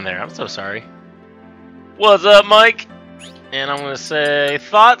 put me in there. I'm so sorry. What's up, Mike? And I'm gonna say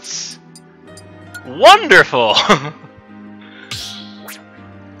thoughts. Wonderful.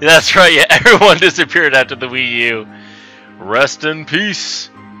 That's right. Yeah, everyone disappeared after the Wii U. Rest in peace.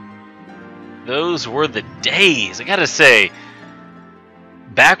 Those were the days. I gotta say,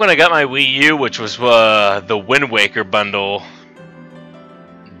 back when I got my Wii U, which was the Wind Waker bundle,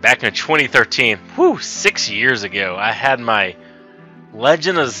 back in 2013, whew, 6 years ago, I had my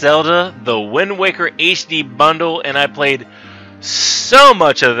Legend of Zelda, the Wind Waker HD bundle, and I played so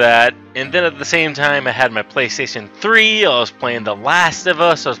much of that. And then at the same time, I had my PlayStation 3, I was playing The Last of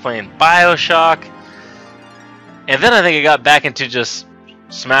Us, I was playing Bioshock. And then I think I got back into just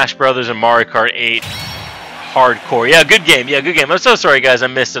Smash Brothers and Mario Kart 8. Hardcore. Yeah, good game. Yeah, good game. I'm so sorry, guys. I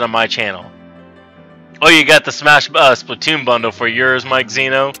missed it on my channel. Oh, you got the Smash Splatoon bundle for yours, Mike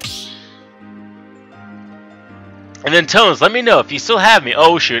Zeno. And then Tones, let me know if you still have me.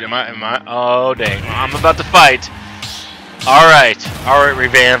 Oh shoot, am I? Oh dang, I'm about to fight. All right,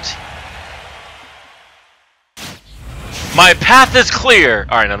 revamped. My path is clear.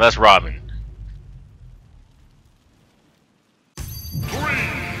 All right, now that's Robin.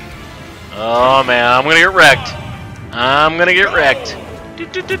 Oh man, I'm gonna get wrecked. I'm gonna get wrecked.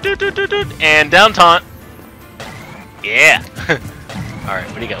 And down taunt. Yeah. All right,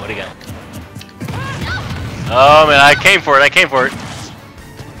 what do you got? What do you got? Oh man, I came for it. I came for it.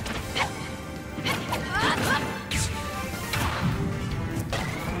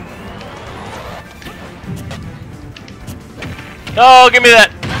 Oh, give me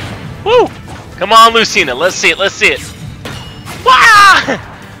that. Woo! Come on, Lucina. Let's see it. Let's see it. Wah!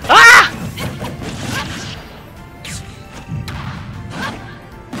 Ah!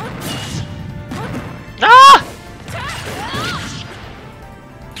 Ah!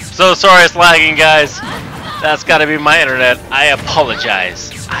 So sorry it's lagging, guys. That's gotta be my internet. I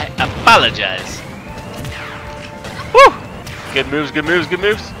apologize. I apologize. Woo! Good moves, good moves, good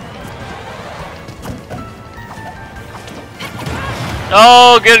moves.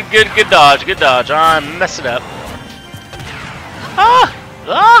 Oh, good dodge, good dodge. I'm messing up. Ah!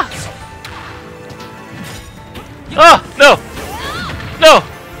 Ah! Oh, no! No!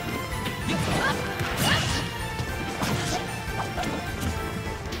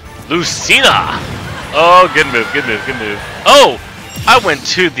 Lucina! Oh, good move, good move, good move. Oh! I went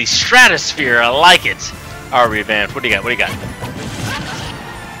to the stratosphere. I like it. Our revamp. What do you got? What do you got?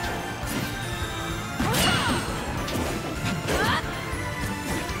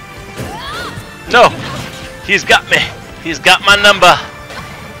 No! He's got me. He's got my number.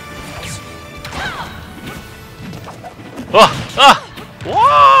 Oh! Ah!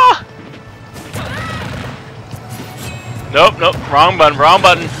 Whoa! Nope, nope. Wrong button, wrong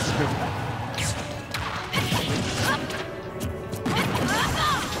button.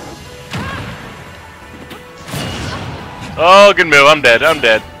 Oh, good move. I'm dead. I'm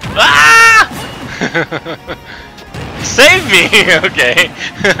dead. Ah! Save me! Okay.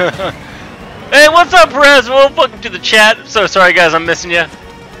 Hey, what's up, Perez? Welcome to the chat. So sorry, guys. I'm missing you.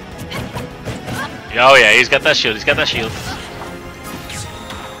 Oh, yeah. He's got that shield. He's got that shield.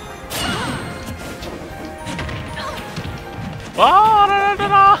 Oh, da, da, da,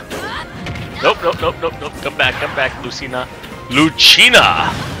 da. Nope, nope, nope, nope, nope. Come back, Lucina.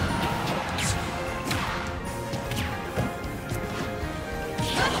 Lucina!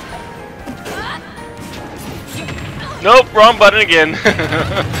 Nope, wrong button again.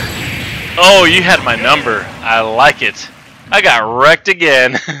 Oh, you had my number. I like it. I got wrecked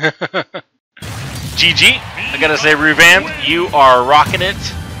again. GG. I gotta say, revamped, you are rocking it.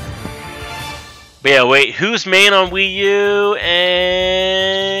 But yeah, wait, who's main on Wii U?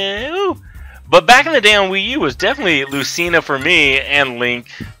 And ooh. But back in the day on Wii U was definitely Lucina for me, and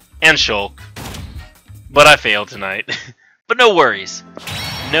Link, and Shulk. But I failed tonight. But no worries.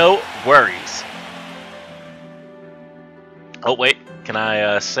 No worries. Oh wait, can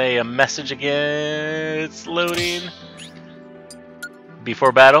I say a message again? It's loading.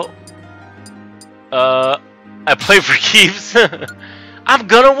 Before battle. I play for keeps. I'm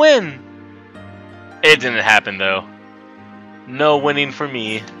gonna win. It didn't happen though. No winning for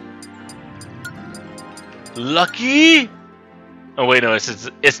me. Lucky. Oh wait, no,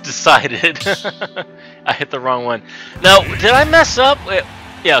 it's decided. I hit the wrong one. Now, did I mess up? Wait,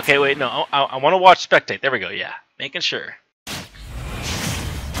 yeah, okay, wait, no, I want to watch spectate. There we go. Yeah, making sure.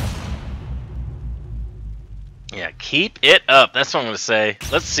 Yeah, keep it up. That's what I'm gonna say.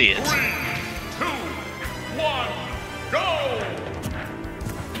 Let's see it. 3, 2, 1, go!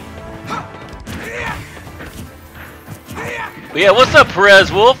 Yeah, what's up, Perez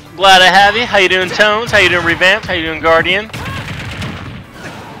Wolf? Glad to have you. How you doing, Tones? How you doing, Revamped? How you doing, Guardian?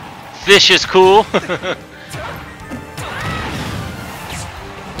 Fish is cool.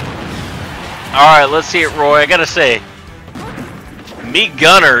 Alright, let's see it, Roy. I gotta say, me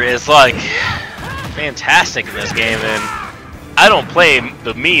Gunner is like fantastic in this game, and I don't play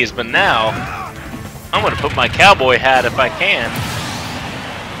the Mii's, but now I'm gonna put my cowboy hat if I can.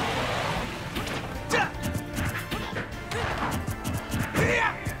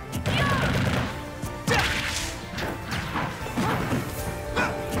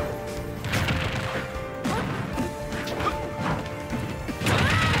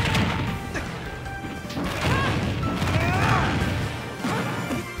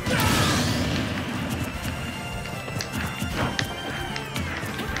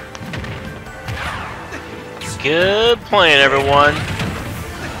 Good playing, everyone.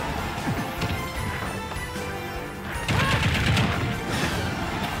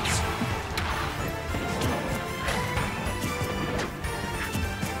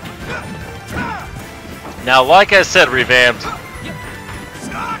 Now, like I said, Revamped,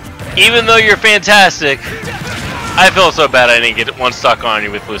 even though you're fantastic, I feel so bad I didn't get one stock on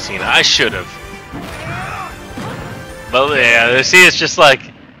you with Lucina. I should have. But yeah, see, it's just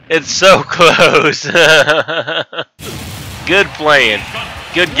like, it's so close. Good playing.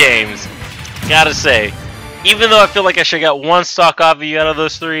 Good games. Gotta say. Even though I feel like I should have got one stock off of you out of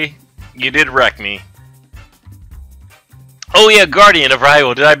those three, you did wreck me. Oh yeah, Guardian of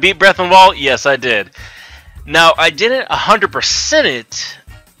Rival. Did I beat Breath of the Wild? Yes, I did. Now, I didn't 100% it,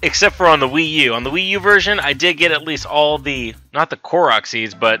 except for on the Wii U. On the Wii U version, I did get at least all the, not the Korok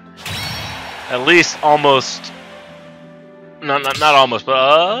seeds, but at least almost... Not almost, but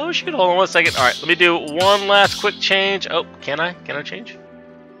oh shoot, hold on 1 second. Alright, let me do one last quick change. Oh, can I? Can I change?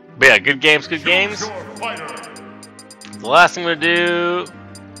 But yeah, good games, good games. The last thing I'm gonna do...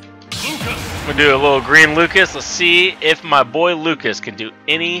 I'm gonna do a little green Lucas. Let's see if my boy Lucas can do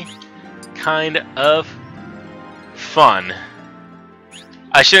any kind of fun.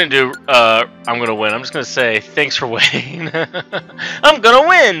 I shouldn't do, I'm gonna win. I'm just gonna say, thanks for waiting. I'm gonna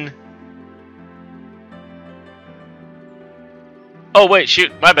win! Oh wait,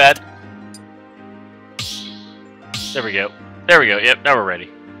 shoot, my bad. There we go. There we go. Yep, now we're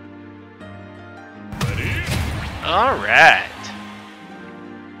ready. Alright.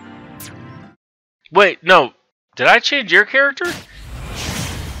 Wait, no. Did I change your character?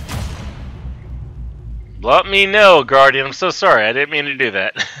 Let me know, Guardian. I'm so sorry. I didn't mean to do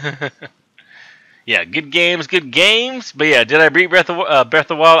that. Yeah, good games, good games. But yeah, did I beat Breath of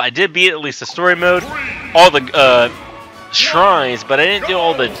the Wild? I did beat at least the story mode. All the shrines, but I didn't do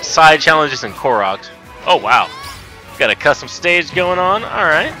all the side challenges and Koroks. Oh wow, got a custom stage going on. All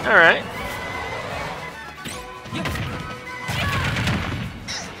right, all right.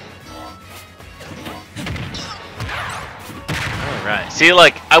 All right. See,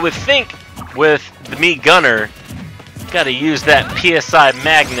 like I would think with the Meat Gunner, got to use that PSI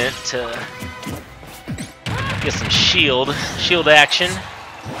magnet to get some shield action.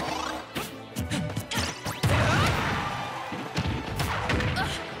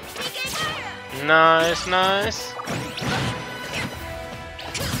 Nice, nice.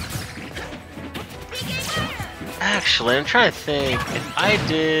 Actually, I'm trying to think if I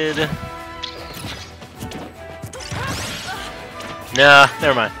did... Nah,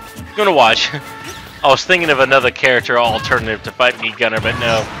 never mind. I'm gonna watch. I was thinking of another character alternative to fight Meat Gunner, but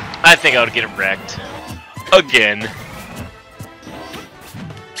no. I think I would get wrecked. Again.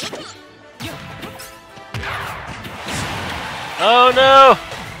 Oh no!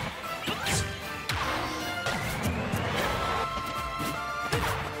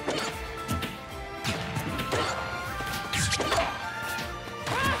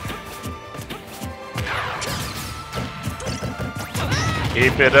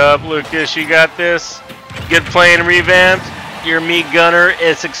 Keep it up, Lucas. You got this. Good playing, Revamped. Your Meat Gunner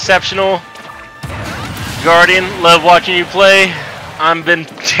is exceptional. Guardian, love watching you play. I've been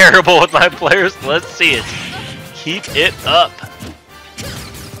terrible with my players. Let's see it. Keep it up.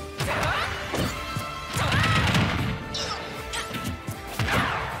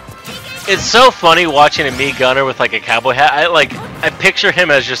 It's so funny watching a Meat Gunner with like a cowboy hat. I picture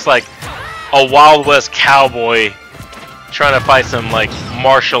him as just like a Wild West cowboy trying to fight some like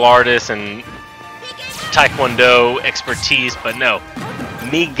martial artists and taekwondo expertise, but no.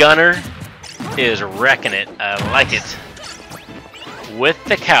 Meat Gunner is wrecking it. I like it. With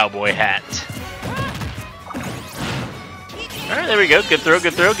the cowboy hat. Alright, there we go. Good throw,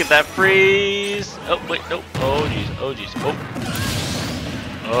 good throw. Get that freeze. Oh, wait, no. Oh, jeez. Oh, jeez. Oh.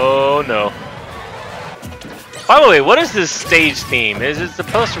 Oh, no. By the way, what is this stage theme? Is it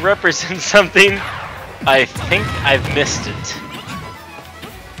supposed to represent something? I think I've missed it.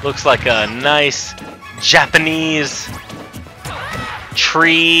 Looks like a nice Japanese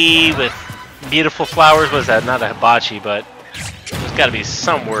tree with beautiful flowers. What is that? Not a hibachi, but there's got to be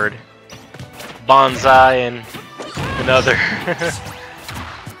some word. Bonsai and another.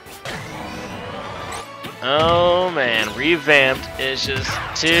 Oh man, Revamped is just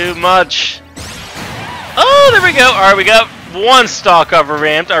too much. Oh, there we go. Alright, we got one stock of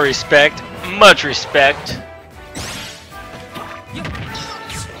Revamped. I respect. Much respect.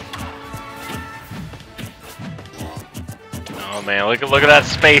 Oh man, look at that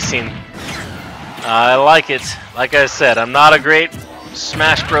spacing. I like it. Like I said, I'm not a great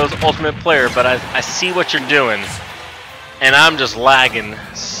Smash Bros. Ultimate player, but I see what you're doing. And I'm just lagging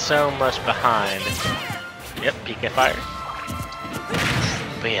so much behind. Yep, PK fire.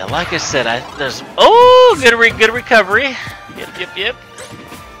 But yeah, like I said, there's good recovery. Yep.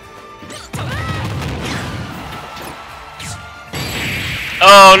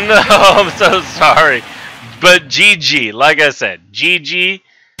 Oh no, I'm so sorry. But GG, like I said, GG.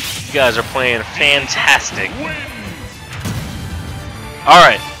 You guys are playing fantastic.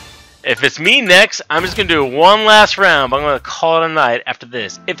 Alright, if it's me next, I'm just going to do one last round, but I'm going to call it a night after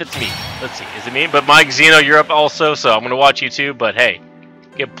this. If it's me. Let's see, is it me? But Mike, Zeno, you're up also, so I'm going to watch you too. But hey,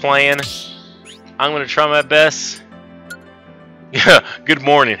 get playing. I'm going to try my best. Yeah, good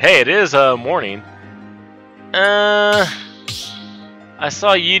morning. Hey, it is morning. I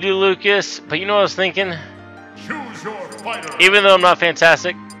saw you do, Lucas, but you know what I was thinking? Choose your fighter. Even though I'm not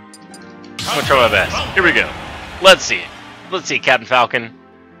fantastic, I'm going to try my best. Here we go. Let's see it. Let's see, Captain Falcon.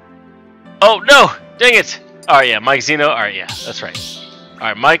 Oh, no! Dang it! Alright, yeah, Mike Zeno. Alright, yeah, that's right.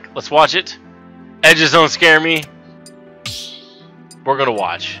 Alright, Mike, let's watch it. Edges don't scare me. We're gonna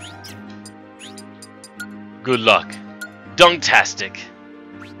watch. Good luck. Dunktastic.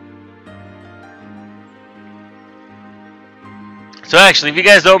 So actually, if you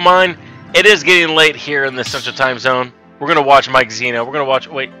guys don't mind, it is getting late here in the Central Time Zone. We're gonna watch Mike Zeno. We're gonna watch...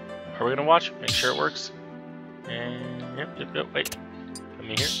 Wait, are we gonna watch? Make sure it works. And... Yep, wait. Come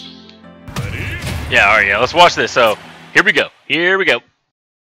in here. Yeah, alright, yeah, let's watch this. So, here we go.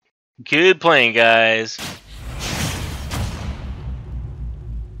 Good playing, guys.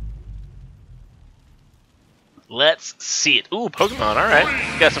 Let's see it. Ooh, Pokemon, alright.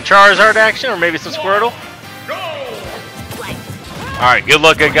 Got some Charizard action, or maybe some Squirtle. Alright, good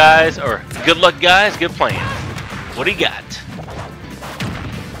luck, guys. Good playing. What do you got?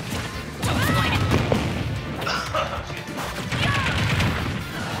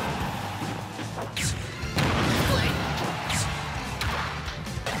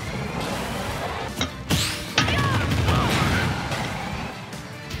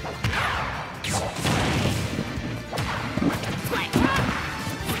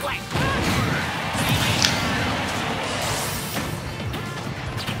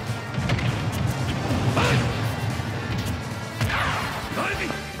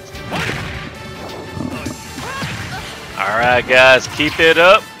 Alright guys, keep it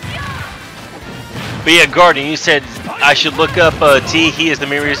up. But yeah, Guardian, you said I should look up T. He is the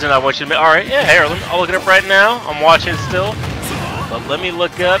main reason I want you to... Alright, yeah, here, I'll look it up right now. I'm watching still. But let me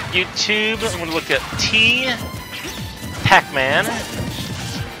look up YouTube. I'm going to look up T. Pac-Man.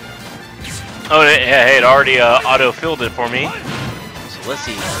 Oh, yeah, hey, it already auto-filled it for me. So let's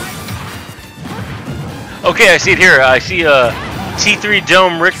see. Okay, I see it here. I see T3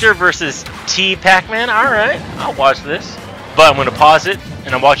 Dome Richter versus T Pac-Man. Alright, I'll watch this. But I'm going to pause it,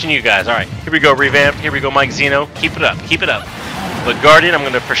 and I'm watching you guys. Alright, here we go, Revamped. Here we go, Mike Zeno. Keep it up, keep it up. But Guardian, I'm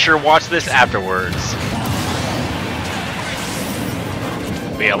going to for sure watch this afterwards.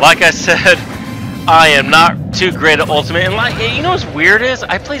 But yeah, like I said, I am not too great at Ultimate. And like, you know what's weird is,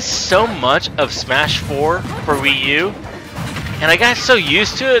 I play so much of Smash 4 for Wii U, and I got so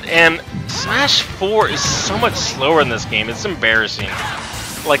used to it, and Smash 4 is so much slower in this game. It's embarrassing.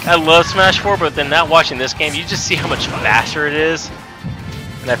 Like, I love Smash 4, but then not watching this game, you just see how much faster it is.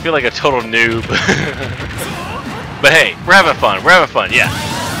 And I feel like a total noob. But hey, we're having fun, yeah.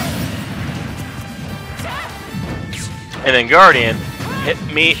 And then Guardian, hit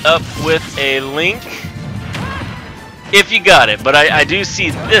me up with a link if you got it. But I do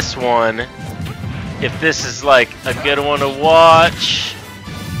see this one, if this is like a good one to watch.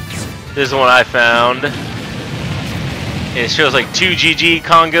 This is the one I found. It shows like 2GG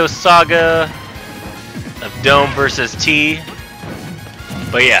Congo Saga of Dome versus T.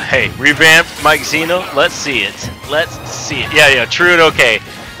 But yeah, hey, revamped Mike Zeno. Let's see it. Let's see it. Yeah, true and okay.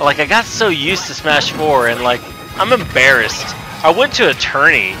 Like, I got so used to Smash 4, and like, I'm embarrassed. I went to a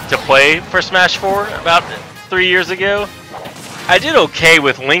tourney to play for Smash 4 about 3 years ago. I did okay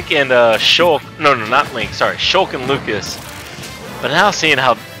with Link and Shulk. No, not Link. Sorry, Shulk and Lucas. But now seeing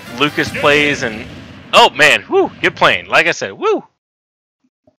how Lucas plays and... Oh, man. Woo. Good playing. Like I said, woo.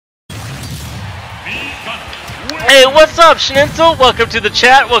 Hey, what's up, Schnitzel? Welcome to the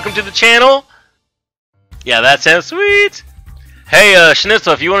chat. Welcome to the channel. Yeah, that sounds sweet. Hey,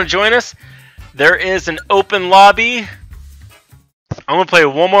 Schnitzel, if you want to join us, there is an open lobby. I'm going to play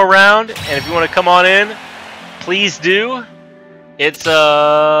one more round, and if you want to come on in, please do. It's,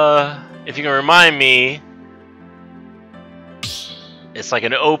 if you can remind me, it's like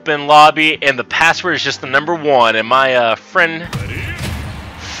an open lobby, and the password is just the number 1, and my friend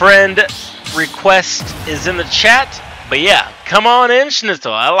request is in the chat. But yeah, come on in,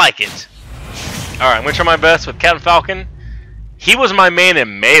 Schnitzel. I like it. Alright, I'm going to try my best with Captain Falcon. He was my main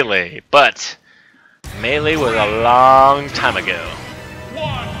in Melee, but Melee was a long time ago.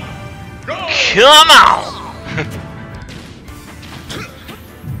 Come on!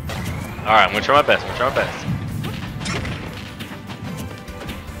 Alright, I'm gonna try my best.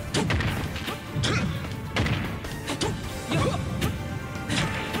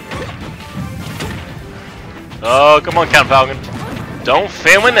 Oh, come on, Count Falcon. Don't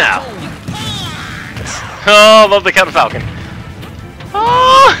fail me now. Oh, love the Count Falcon.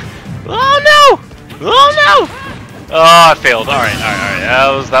 Oh! Oh no! Oh no! Oh, I failed. Alright.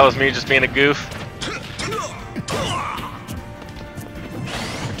 That was me just being a goof.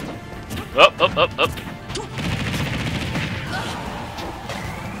 Up.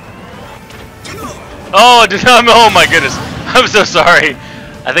 Oh, oh my goodness. I'm so sorry.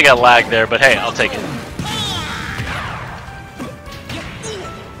 I think I lagged there, but hey, I'll take it.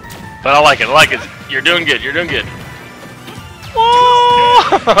 But I like it. You're doing good.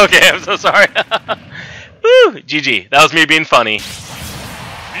 Whoa! Okay, I'm so sorry. Woo! GG. That was me being funny.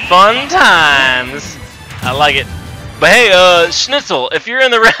 Fun times. I like it. But hey, Schnitzel, if you're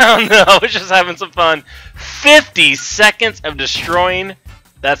in the round, I was just having some fun. 50 seconds of destroying.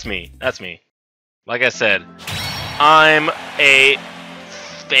 That's me. Like I said, I'm a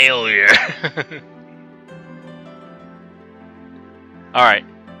failure. Alright.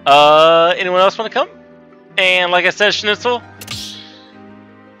 Anyone else want to come? And like I said, Schnitzel.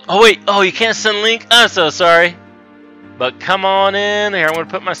 Oh wait, you can't send link? I'm so sorry. But come on in. Here, I'm going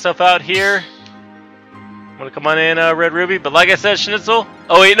to put myself out here. I'm going to come on in, Red Ruby. But like I said, Schnitzel.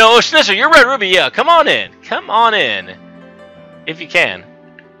 Oh wait, no, Schnitzel, you're Red Ruby. Yeah, come on in. If you can.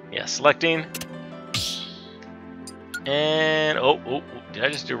 Yeah, selecting. And, oh, did I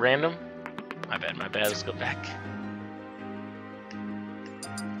just do random? My bad, let's go back.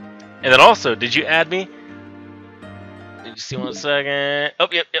 And then also, did you add me? Did you see 1 second? Oh,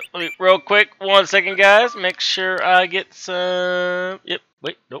 yep, let me, real quick, 1 second, guys. Make sure I get some,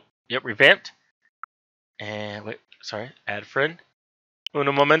 revamped. And, wait, sorry, add friend.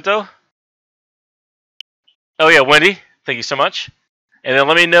 Uno momento. Oh yeah, Wendy, thank you so much. And then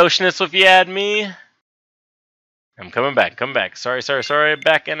let me know, Schnitzel, if you add me. I'm coming back. Sorry,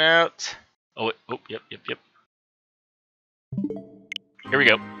 backing out. Oh, wait, yep. Here we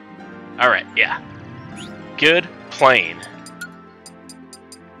go. Alright, yeah. Good playing.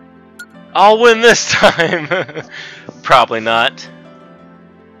 I'll win this time. Probably not.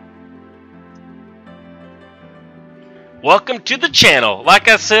 Welcome to the channel. Like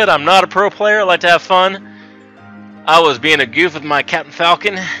I said, I'm not a pro player. I like to have fun. I was being a goof with my Captain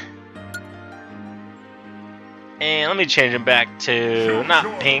Falcon. And let me change him back to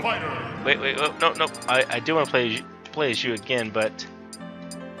not pink. Wait, no. I do want to play as you again, but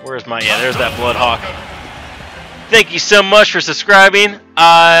where's my, yeah, there's that Bloodhawk. Thank you so much for subscribing.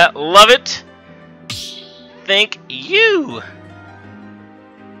 I love it. Thank you.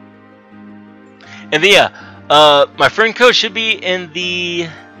 And my friend code should be in the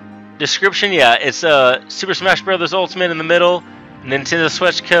description. Yeah, it's Super Smash Bros. Ultimate in the middle. Nintendo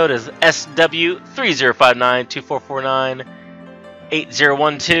Switch code is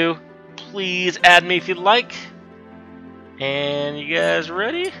SW305924498012. Please add me if you'd like. And you guys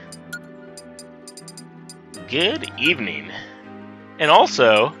ready? Good evening. And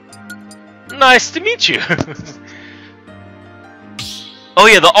also, nice to meet you. Oh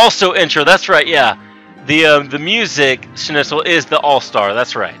yeah, the also intro, that's right, yeah. The music, Schnitzel, is the all-star,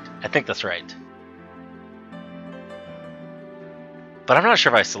 that's right. I think that's right. But I'm not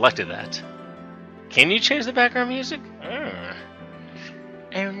sure if I selected that. Can you change the background music? Oh no.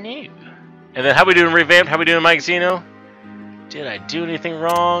 And then how we doing revamped? How we doing Mike Zeno? Did I do anything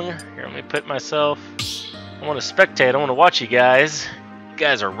wrong? Here, let me put myself. I want to spectate. I want to watch you guys. You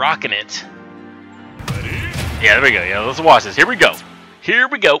guys are rocking it. Yeah, there we go. Yeah, let's watch this. Here we go.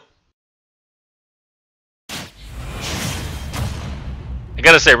 I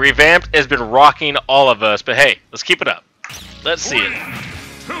gotta say, revamped has been rocking all of us. But hey, let's keep it up. Let's see it.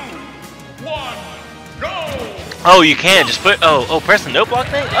 3, 2, 1, go! Oh, you can just put. Oh, press the no block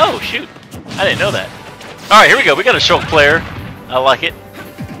thing. Oh, shoot! I didn't know that. All right, here we go. We got a Shulk player. I like it.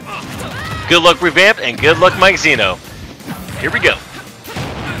 Good luck, revamped, and good luck, Mike Zeno. Here we go.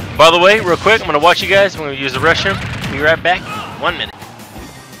 By the way, real quick, I'm gonna watch you guys. I'm gonna use the restroom. Be right back. 1 minute.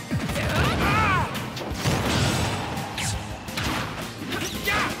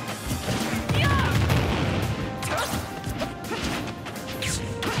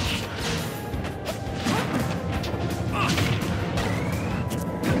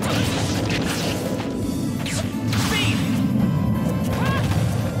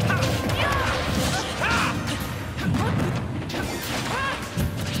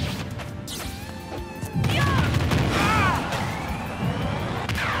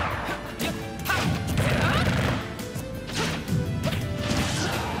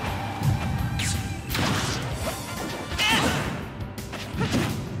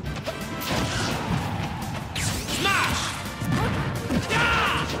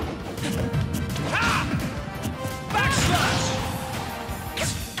 Backslash!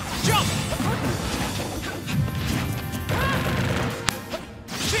 Jump!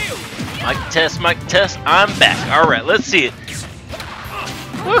 Shield! Mic test, I'm back. Alright, let's see it.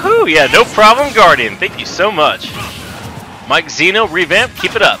 Woohoo! Yeah, no problem, Guardian. Thank you so much. Mike Zeno, revamp,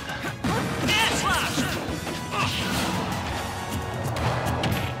 keep it up.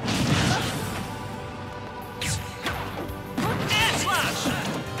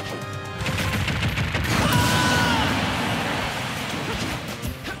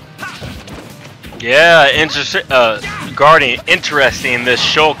 Yeah, Guardian, interesting. This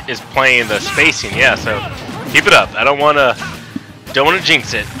Shulk is playing the spacing. Yeah, so keep it up. I don't want to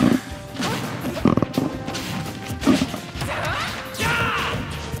jinx it.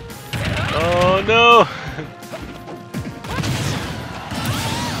 Oh no!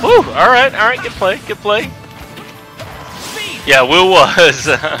 Woo! All right, good play. Yeah, Will was.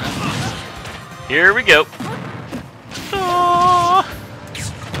 Here we go. Oh.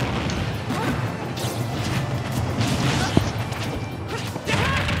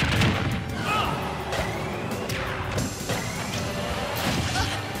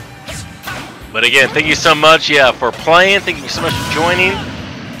 But again, thank you so much, for playing. Thank you so much for joining.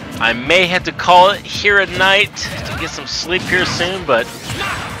 I may have to call it here at night to get some sleep here soon, but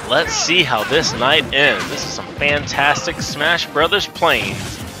let's see how this night ends. This is some fantastic Smash Brothers playing,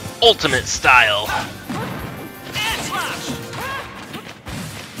 ultimate style.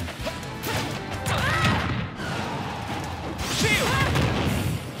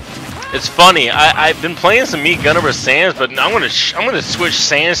 It's funny. I've been playing some Meat Gunner with Sans, but I'm gonna switch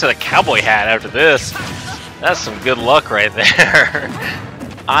Sans to the cowboy hat after this. That's some good luck right there.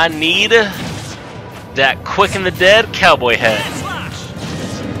 I need that quick and the dead cowboy hat.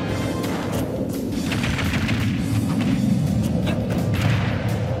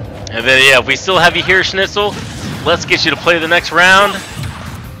 And then if we still have you here, Schnitzel, let's get you to play the next round.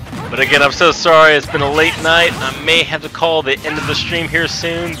 But again, I'm so sorry, it's been a late night. I may have to call the end of the stream here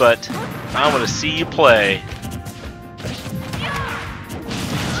soon, but I want to see you play.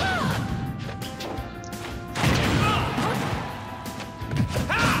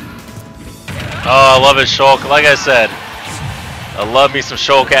 Oh, I love it, Shulk. Like I said, I love me some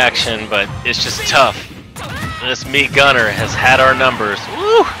Shulk action, but it's just tough. This Meat Gunner has had our numbers.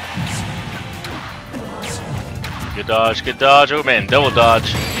 Woo! Good dodge. Oh man, double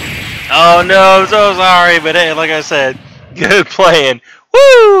dodge. Oh no, I'm so sorry, but hey, like I said, good playing.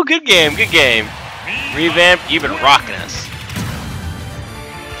 Woo! Good game. Revamp, you've been rocking us.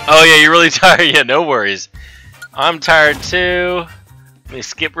 Oh yeah, you're really tired? Yeah, no worries. I'm tired too. Let me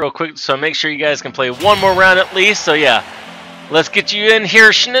skip real quick so make sure you guys can play one more round at least. So yeah, let's get you in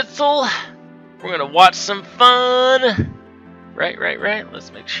here, Schnitzel. We're gonna watch some fun. Right.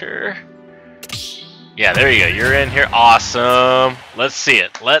 Let's make sure. Yeah, there you go. You're in here. Awesome. Let's see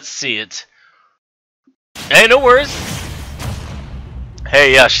it. Hey, no worries.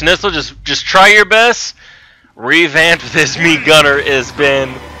 Hey, Schnitzel, just try your best. Revamp this Meat Gunner has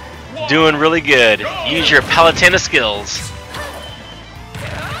been doing really good. Use your Palutena skills.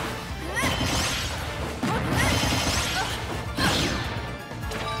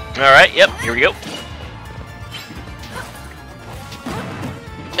 Alright, yep, here we go.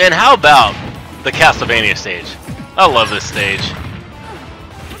 And how about the Castlevania stage? I love this stage.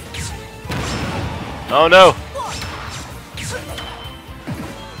 Oh no.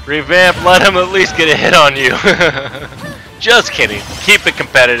 Revamp, let him at least get a hit on you. Just kidding. Keep it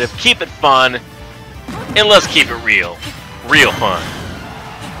competitive, keep it fun, and let's keep it real. Real fun.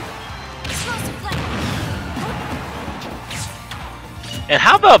 And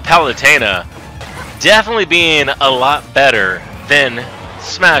how about Palutena definitely being a lot better than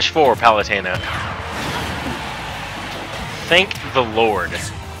Smash 4 Palutena? Thank the Lord.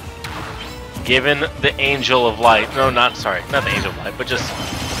 Given the Angel of Light. No, not the Angel of Light, but just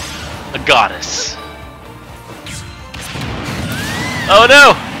a goddess. Oh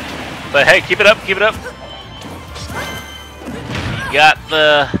no! But hey, keep it up. You got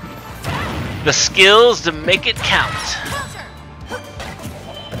the skills to make it count.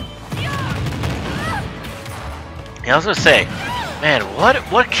 I was gonna say, man,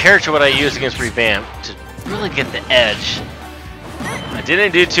 what character would I use against Revamp to really get the edge? I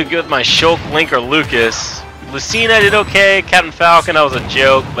didn't do too good with my Shulk, Link, or Lucas. Lucina did okay. Captain Falcon, that was a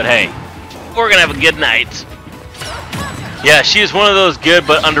joke, but hey, we're gonna have a good night. Yeah, she is one of those good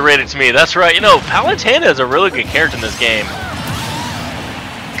but underrated to me. That's right. You know, Palutena is a really good character in this game.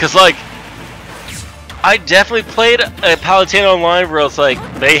 Cause like, I definitely played a Palutena online where it's like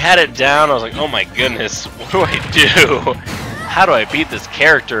they had it down. I was like, oh my goodness, what do I do? how do I beat this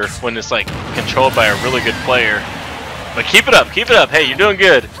character when it's like controlled by a really good player? But keep it up, keep it up. Hey, you're doing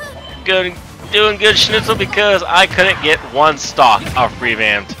good. Doing good, Schnitzel, because I couldn't get one stock off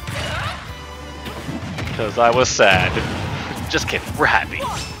revamped. Because I was sad. Just kidding, we're happy.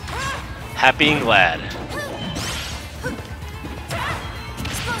 Happy and glad.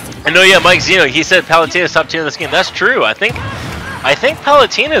 I know, yeah, Mike Zeno, he said Palutena's top tier in this game. That's true. I think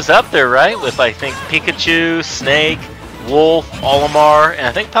Palutena's up there, right? With I think Pikachu, Snake, Wolf, Olimar, and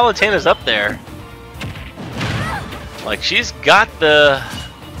I think Palutena's up there. Like, she's got the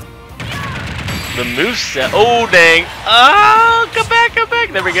moveset. Oh, dang. Oh, come back, come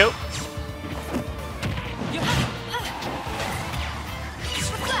back. There we go.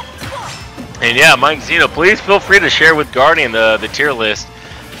 And yeah, Mike Zeno, please feel free to share with Guardian the tier list.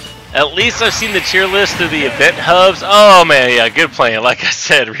 At least I've seen the tier list through the event hubs. Oh, man, yeah, good playing. Like I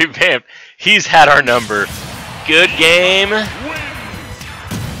said, Revamp, he's had our number. Good game.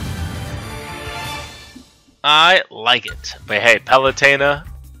 I like it. But hey, Palutena,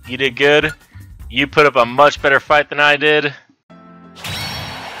 you did good. You put up a much better fight than I did.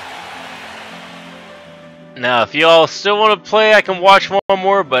 Now, if y'all still want to play, I can watch one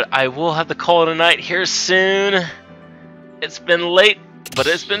more, but I will have to call it a night here soon. It's been late, but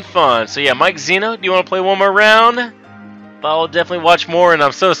it's been fun. So yeah, Mike Zeno, do you want to play one more round? I'll definitely watch more, and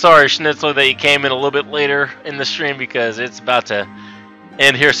I'm so sorry, Schnitzel, that you came in a little bit later in the stream because it's about to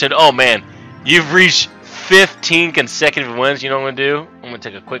end here soon. Oh man, you've reached 15 consecutive wins. You know what I'm going to do? I'm going to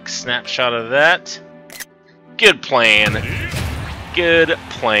take a quick snapshot of that. Good plan. Good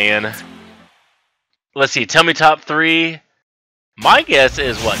plan. Let's see, tell me top 3. My guess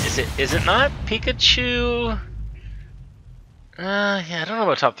is what? Is it not Pikachu? Yeah, I don't know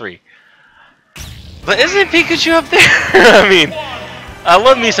about top 3. But isn't Pikachu up there? I mean, I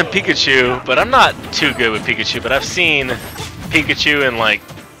love me some Pikachu, but I'm not too good with Pikachu. But I've seen Pikachu in like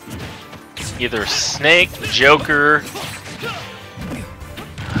either Snake, Joker.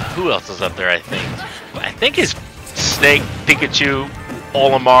 Who else is up there? I think it's Snake, Pikachu,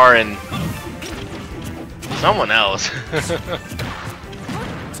 Olimar, and someone else.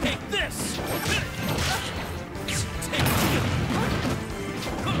 Take this.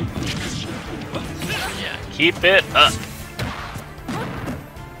 Yeah, keep it up.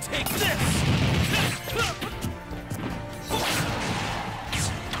 Take this.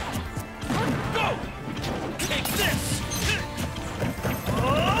 Go. Take this.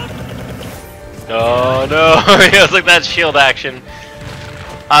 Oh no! Yeah, it's like that shield action.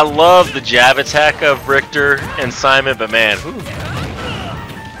 I love the jab attack of Richter and Simon, but man, whew.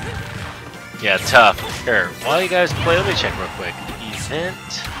 Yeah, tough. Here, while you guys play, let me check real quick.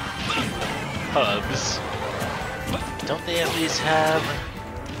 Event hubs. Don't they at least have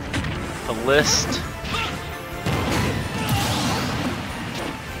a list?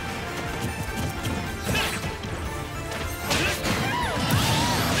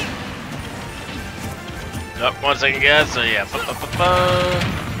 Oh, 1 second, guys. So yeah, second.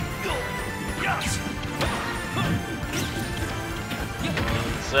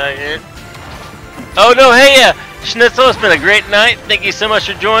 Oh no, hey, yeah, Schnitzel, it's been a great night. Thank you so much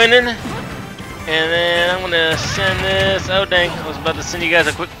for joining. And then I'm gonna send this. Oh dang, I was about to send you guys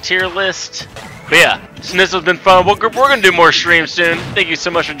a quick tier list. But yeah, Schnitzel's been fun. We're gonna do more streams soon. Thank you so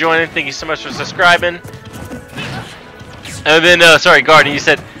much for joining. Thank you so much for subscribing. And then, sorry, Guardian, you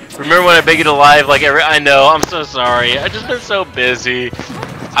said, remember when I begged you to live like I know, I'm so sorry. I've just been so busy.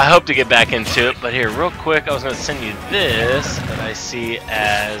 I hope to get back into it, but here, real quick, I was going to send you this that I see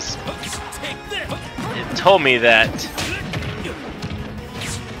as... It told me that...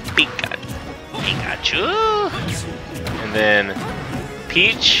 Pikachu! And then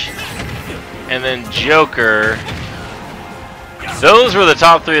Peach, and then Joker. Those were the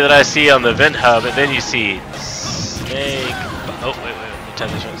top 3 that I see on the event hub, and then you see Snake... Oh, wait.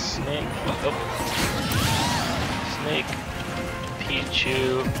 This one. Snake. Oh. Snake.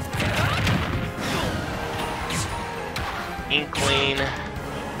 Pichu. Inkling.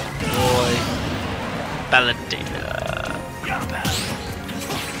 Roy. Palutena.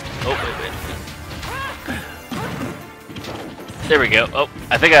 Oh, wait. There we go. Oh,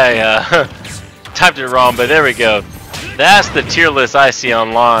 I think I typed it wrong, but there we go. That's the tier list I see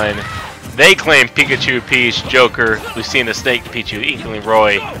online. They claim Pikachu, Peach, Joker, Lucina, Snake, Pichu, Inkling,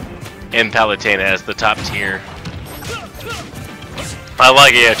 Roy, and Palutena as the top tier. I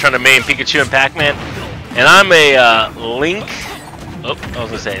like it, yeah, trying to main Pikachu and Pac-Man. And I'm a Link. Oh, I was going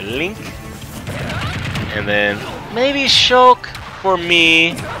to say Link. And then maybe Shulk for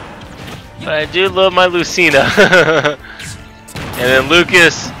me. But I do love my Lucina. And then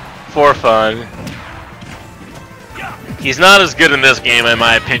Lucas for fun. He's not as good in this game, in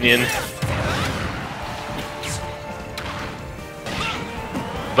my opinion.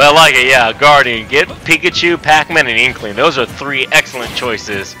 But I like it, yeah. Guardian, get Pikachu, Pac-Man, and Inkling. Those are 3 excellent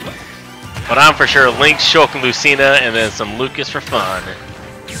choices. But I'm for sure Link, Shulk, and Lucina, and then some Lucas for fun.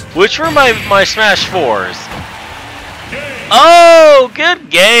 Which were my Smash 4s. Oh, good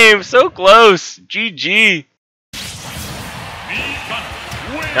game. So close. GG.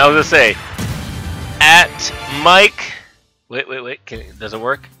 Now I was going to say, at Mike... Wait. Does it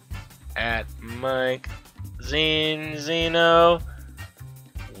work? At Mike Zeno.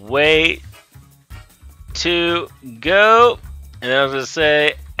 Wait to go. And then I was going to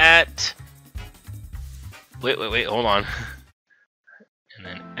say, at... Wait, hold on. And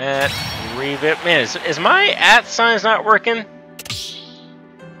then at revamp. Man, is my at signs not working?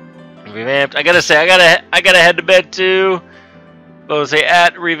 Revamped. I gotta say, I gotta head to bed too. But we'll say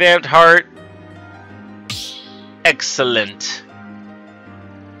at revamped heart. Excellent.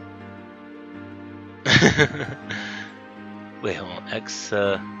 Wait, hold on. X.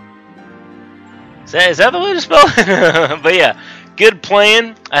 Is that the way to spell it? But yeah, good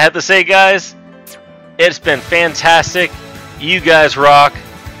playing. I have to say, guys, it's been fantastic. You guys rock.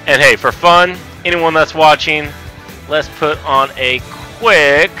 And hey, for fun, anyone that's watching, let's put on a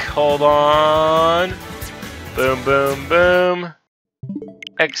quick, hold on. Boom, boom, boom.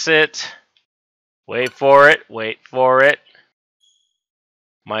 Exit. Wait for it.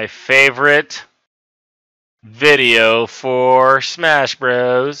 My favorite video for Smash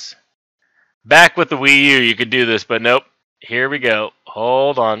Bros. Back with the Wii U, you could do this, but nope. Here we go.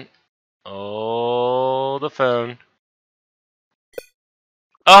 Hold on. Oh, the phone.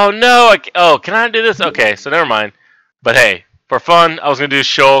 Oh no! Can I do this? Okay, so never mind. But hey, for fun, I was gonna do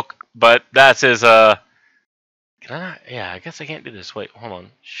Shulk, but that's his. Can I not? Yeah, I guess I can't do this. Wait, hold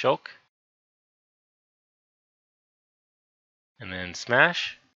on. Shulk, and then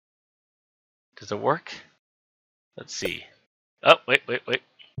Smash. Does it work? Let's see. Oh, wait.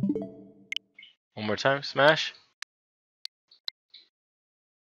 One more time. Smash.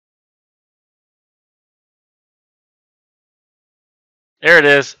 There it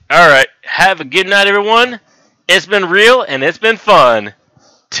is. Alright. Have a good night, everyone. It's been real and it's been fun.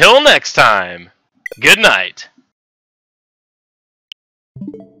 Till next time. Good night.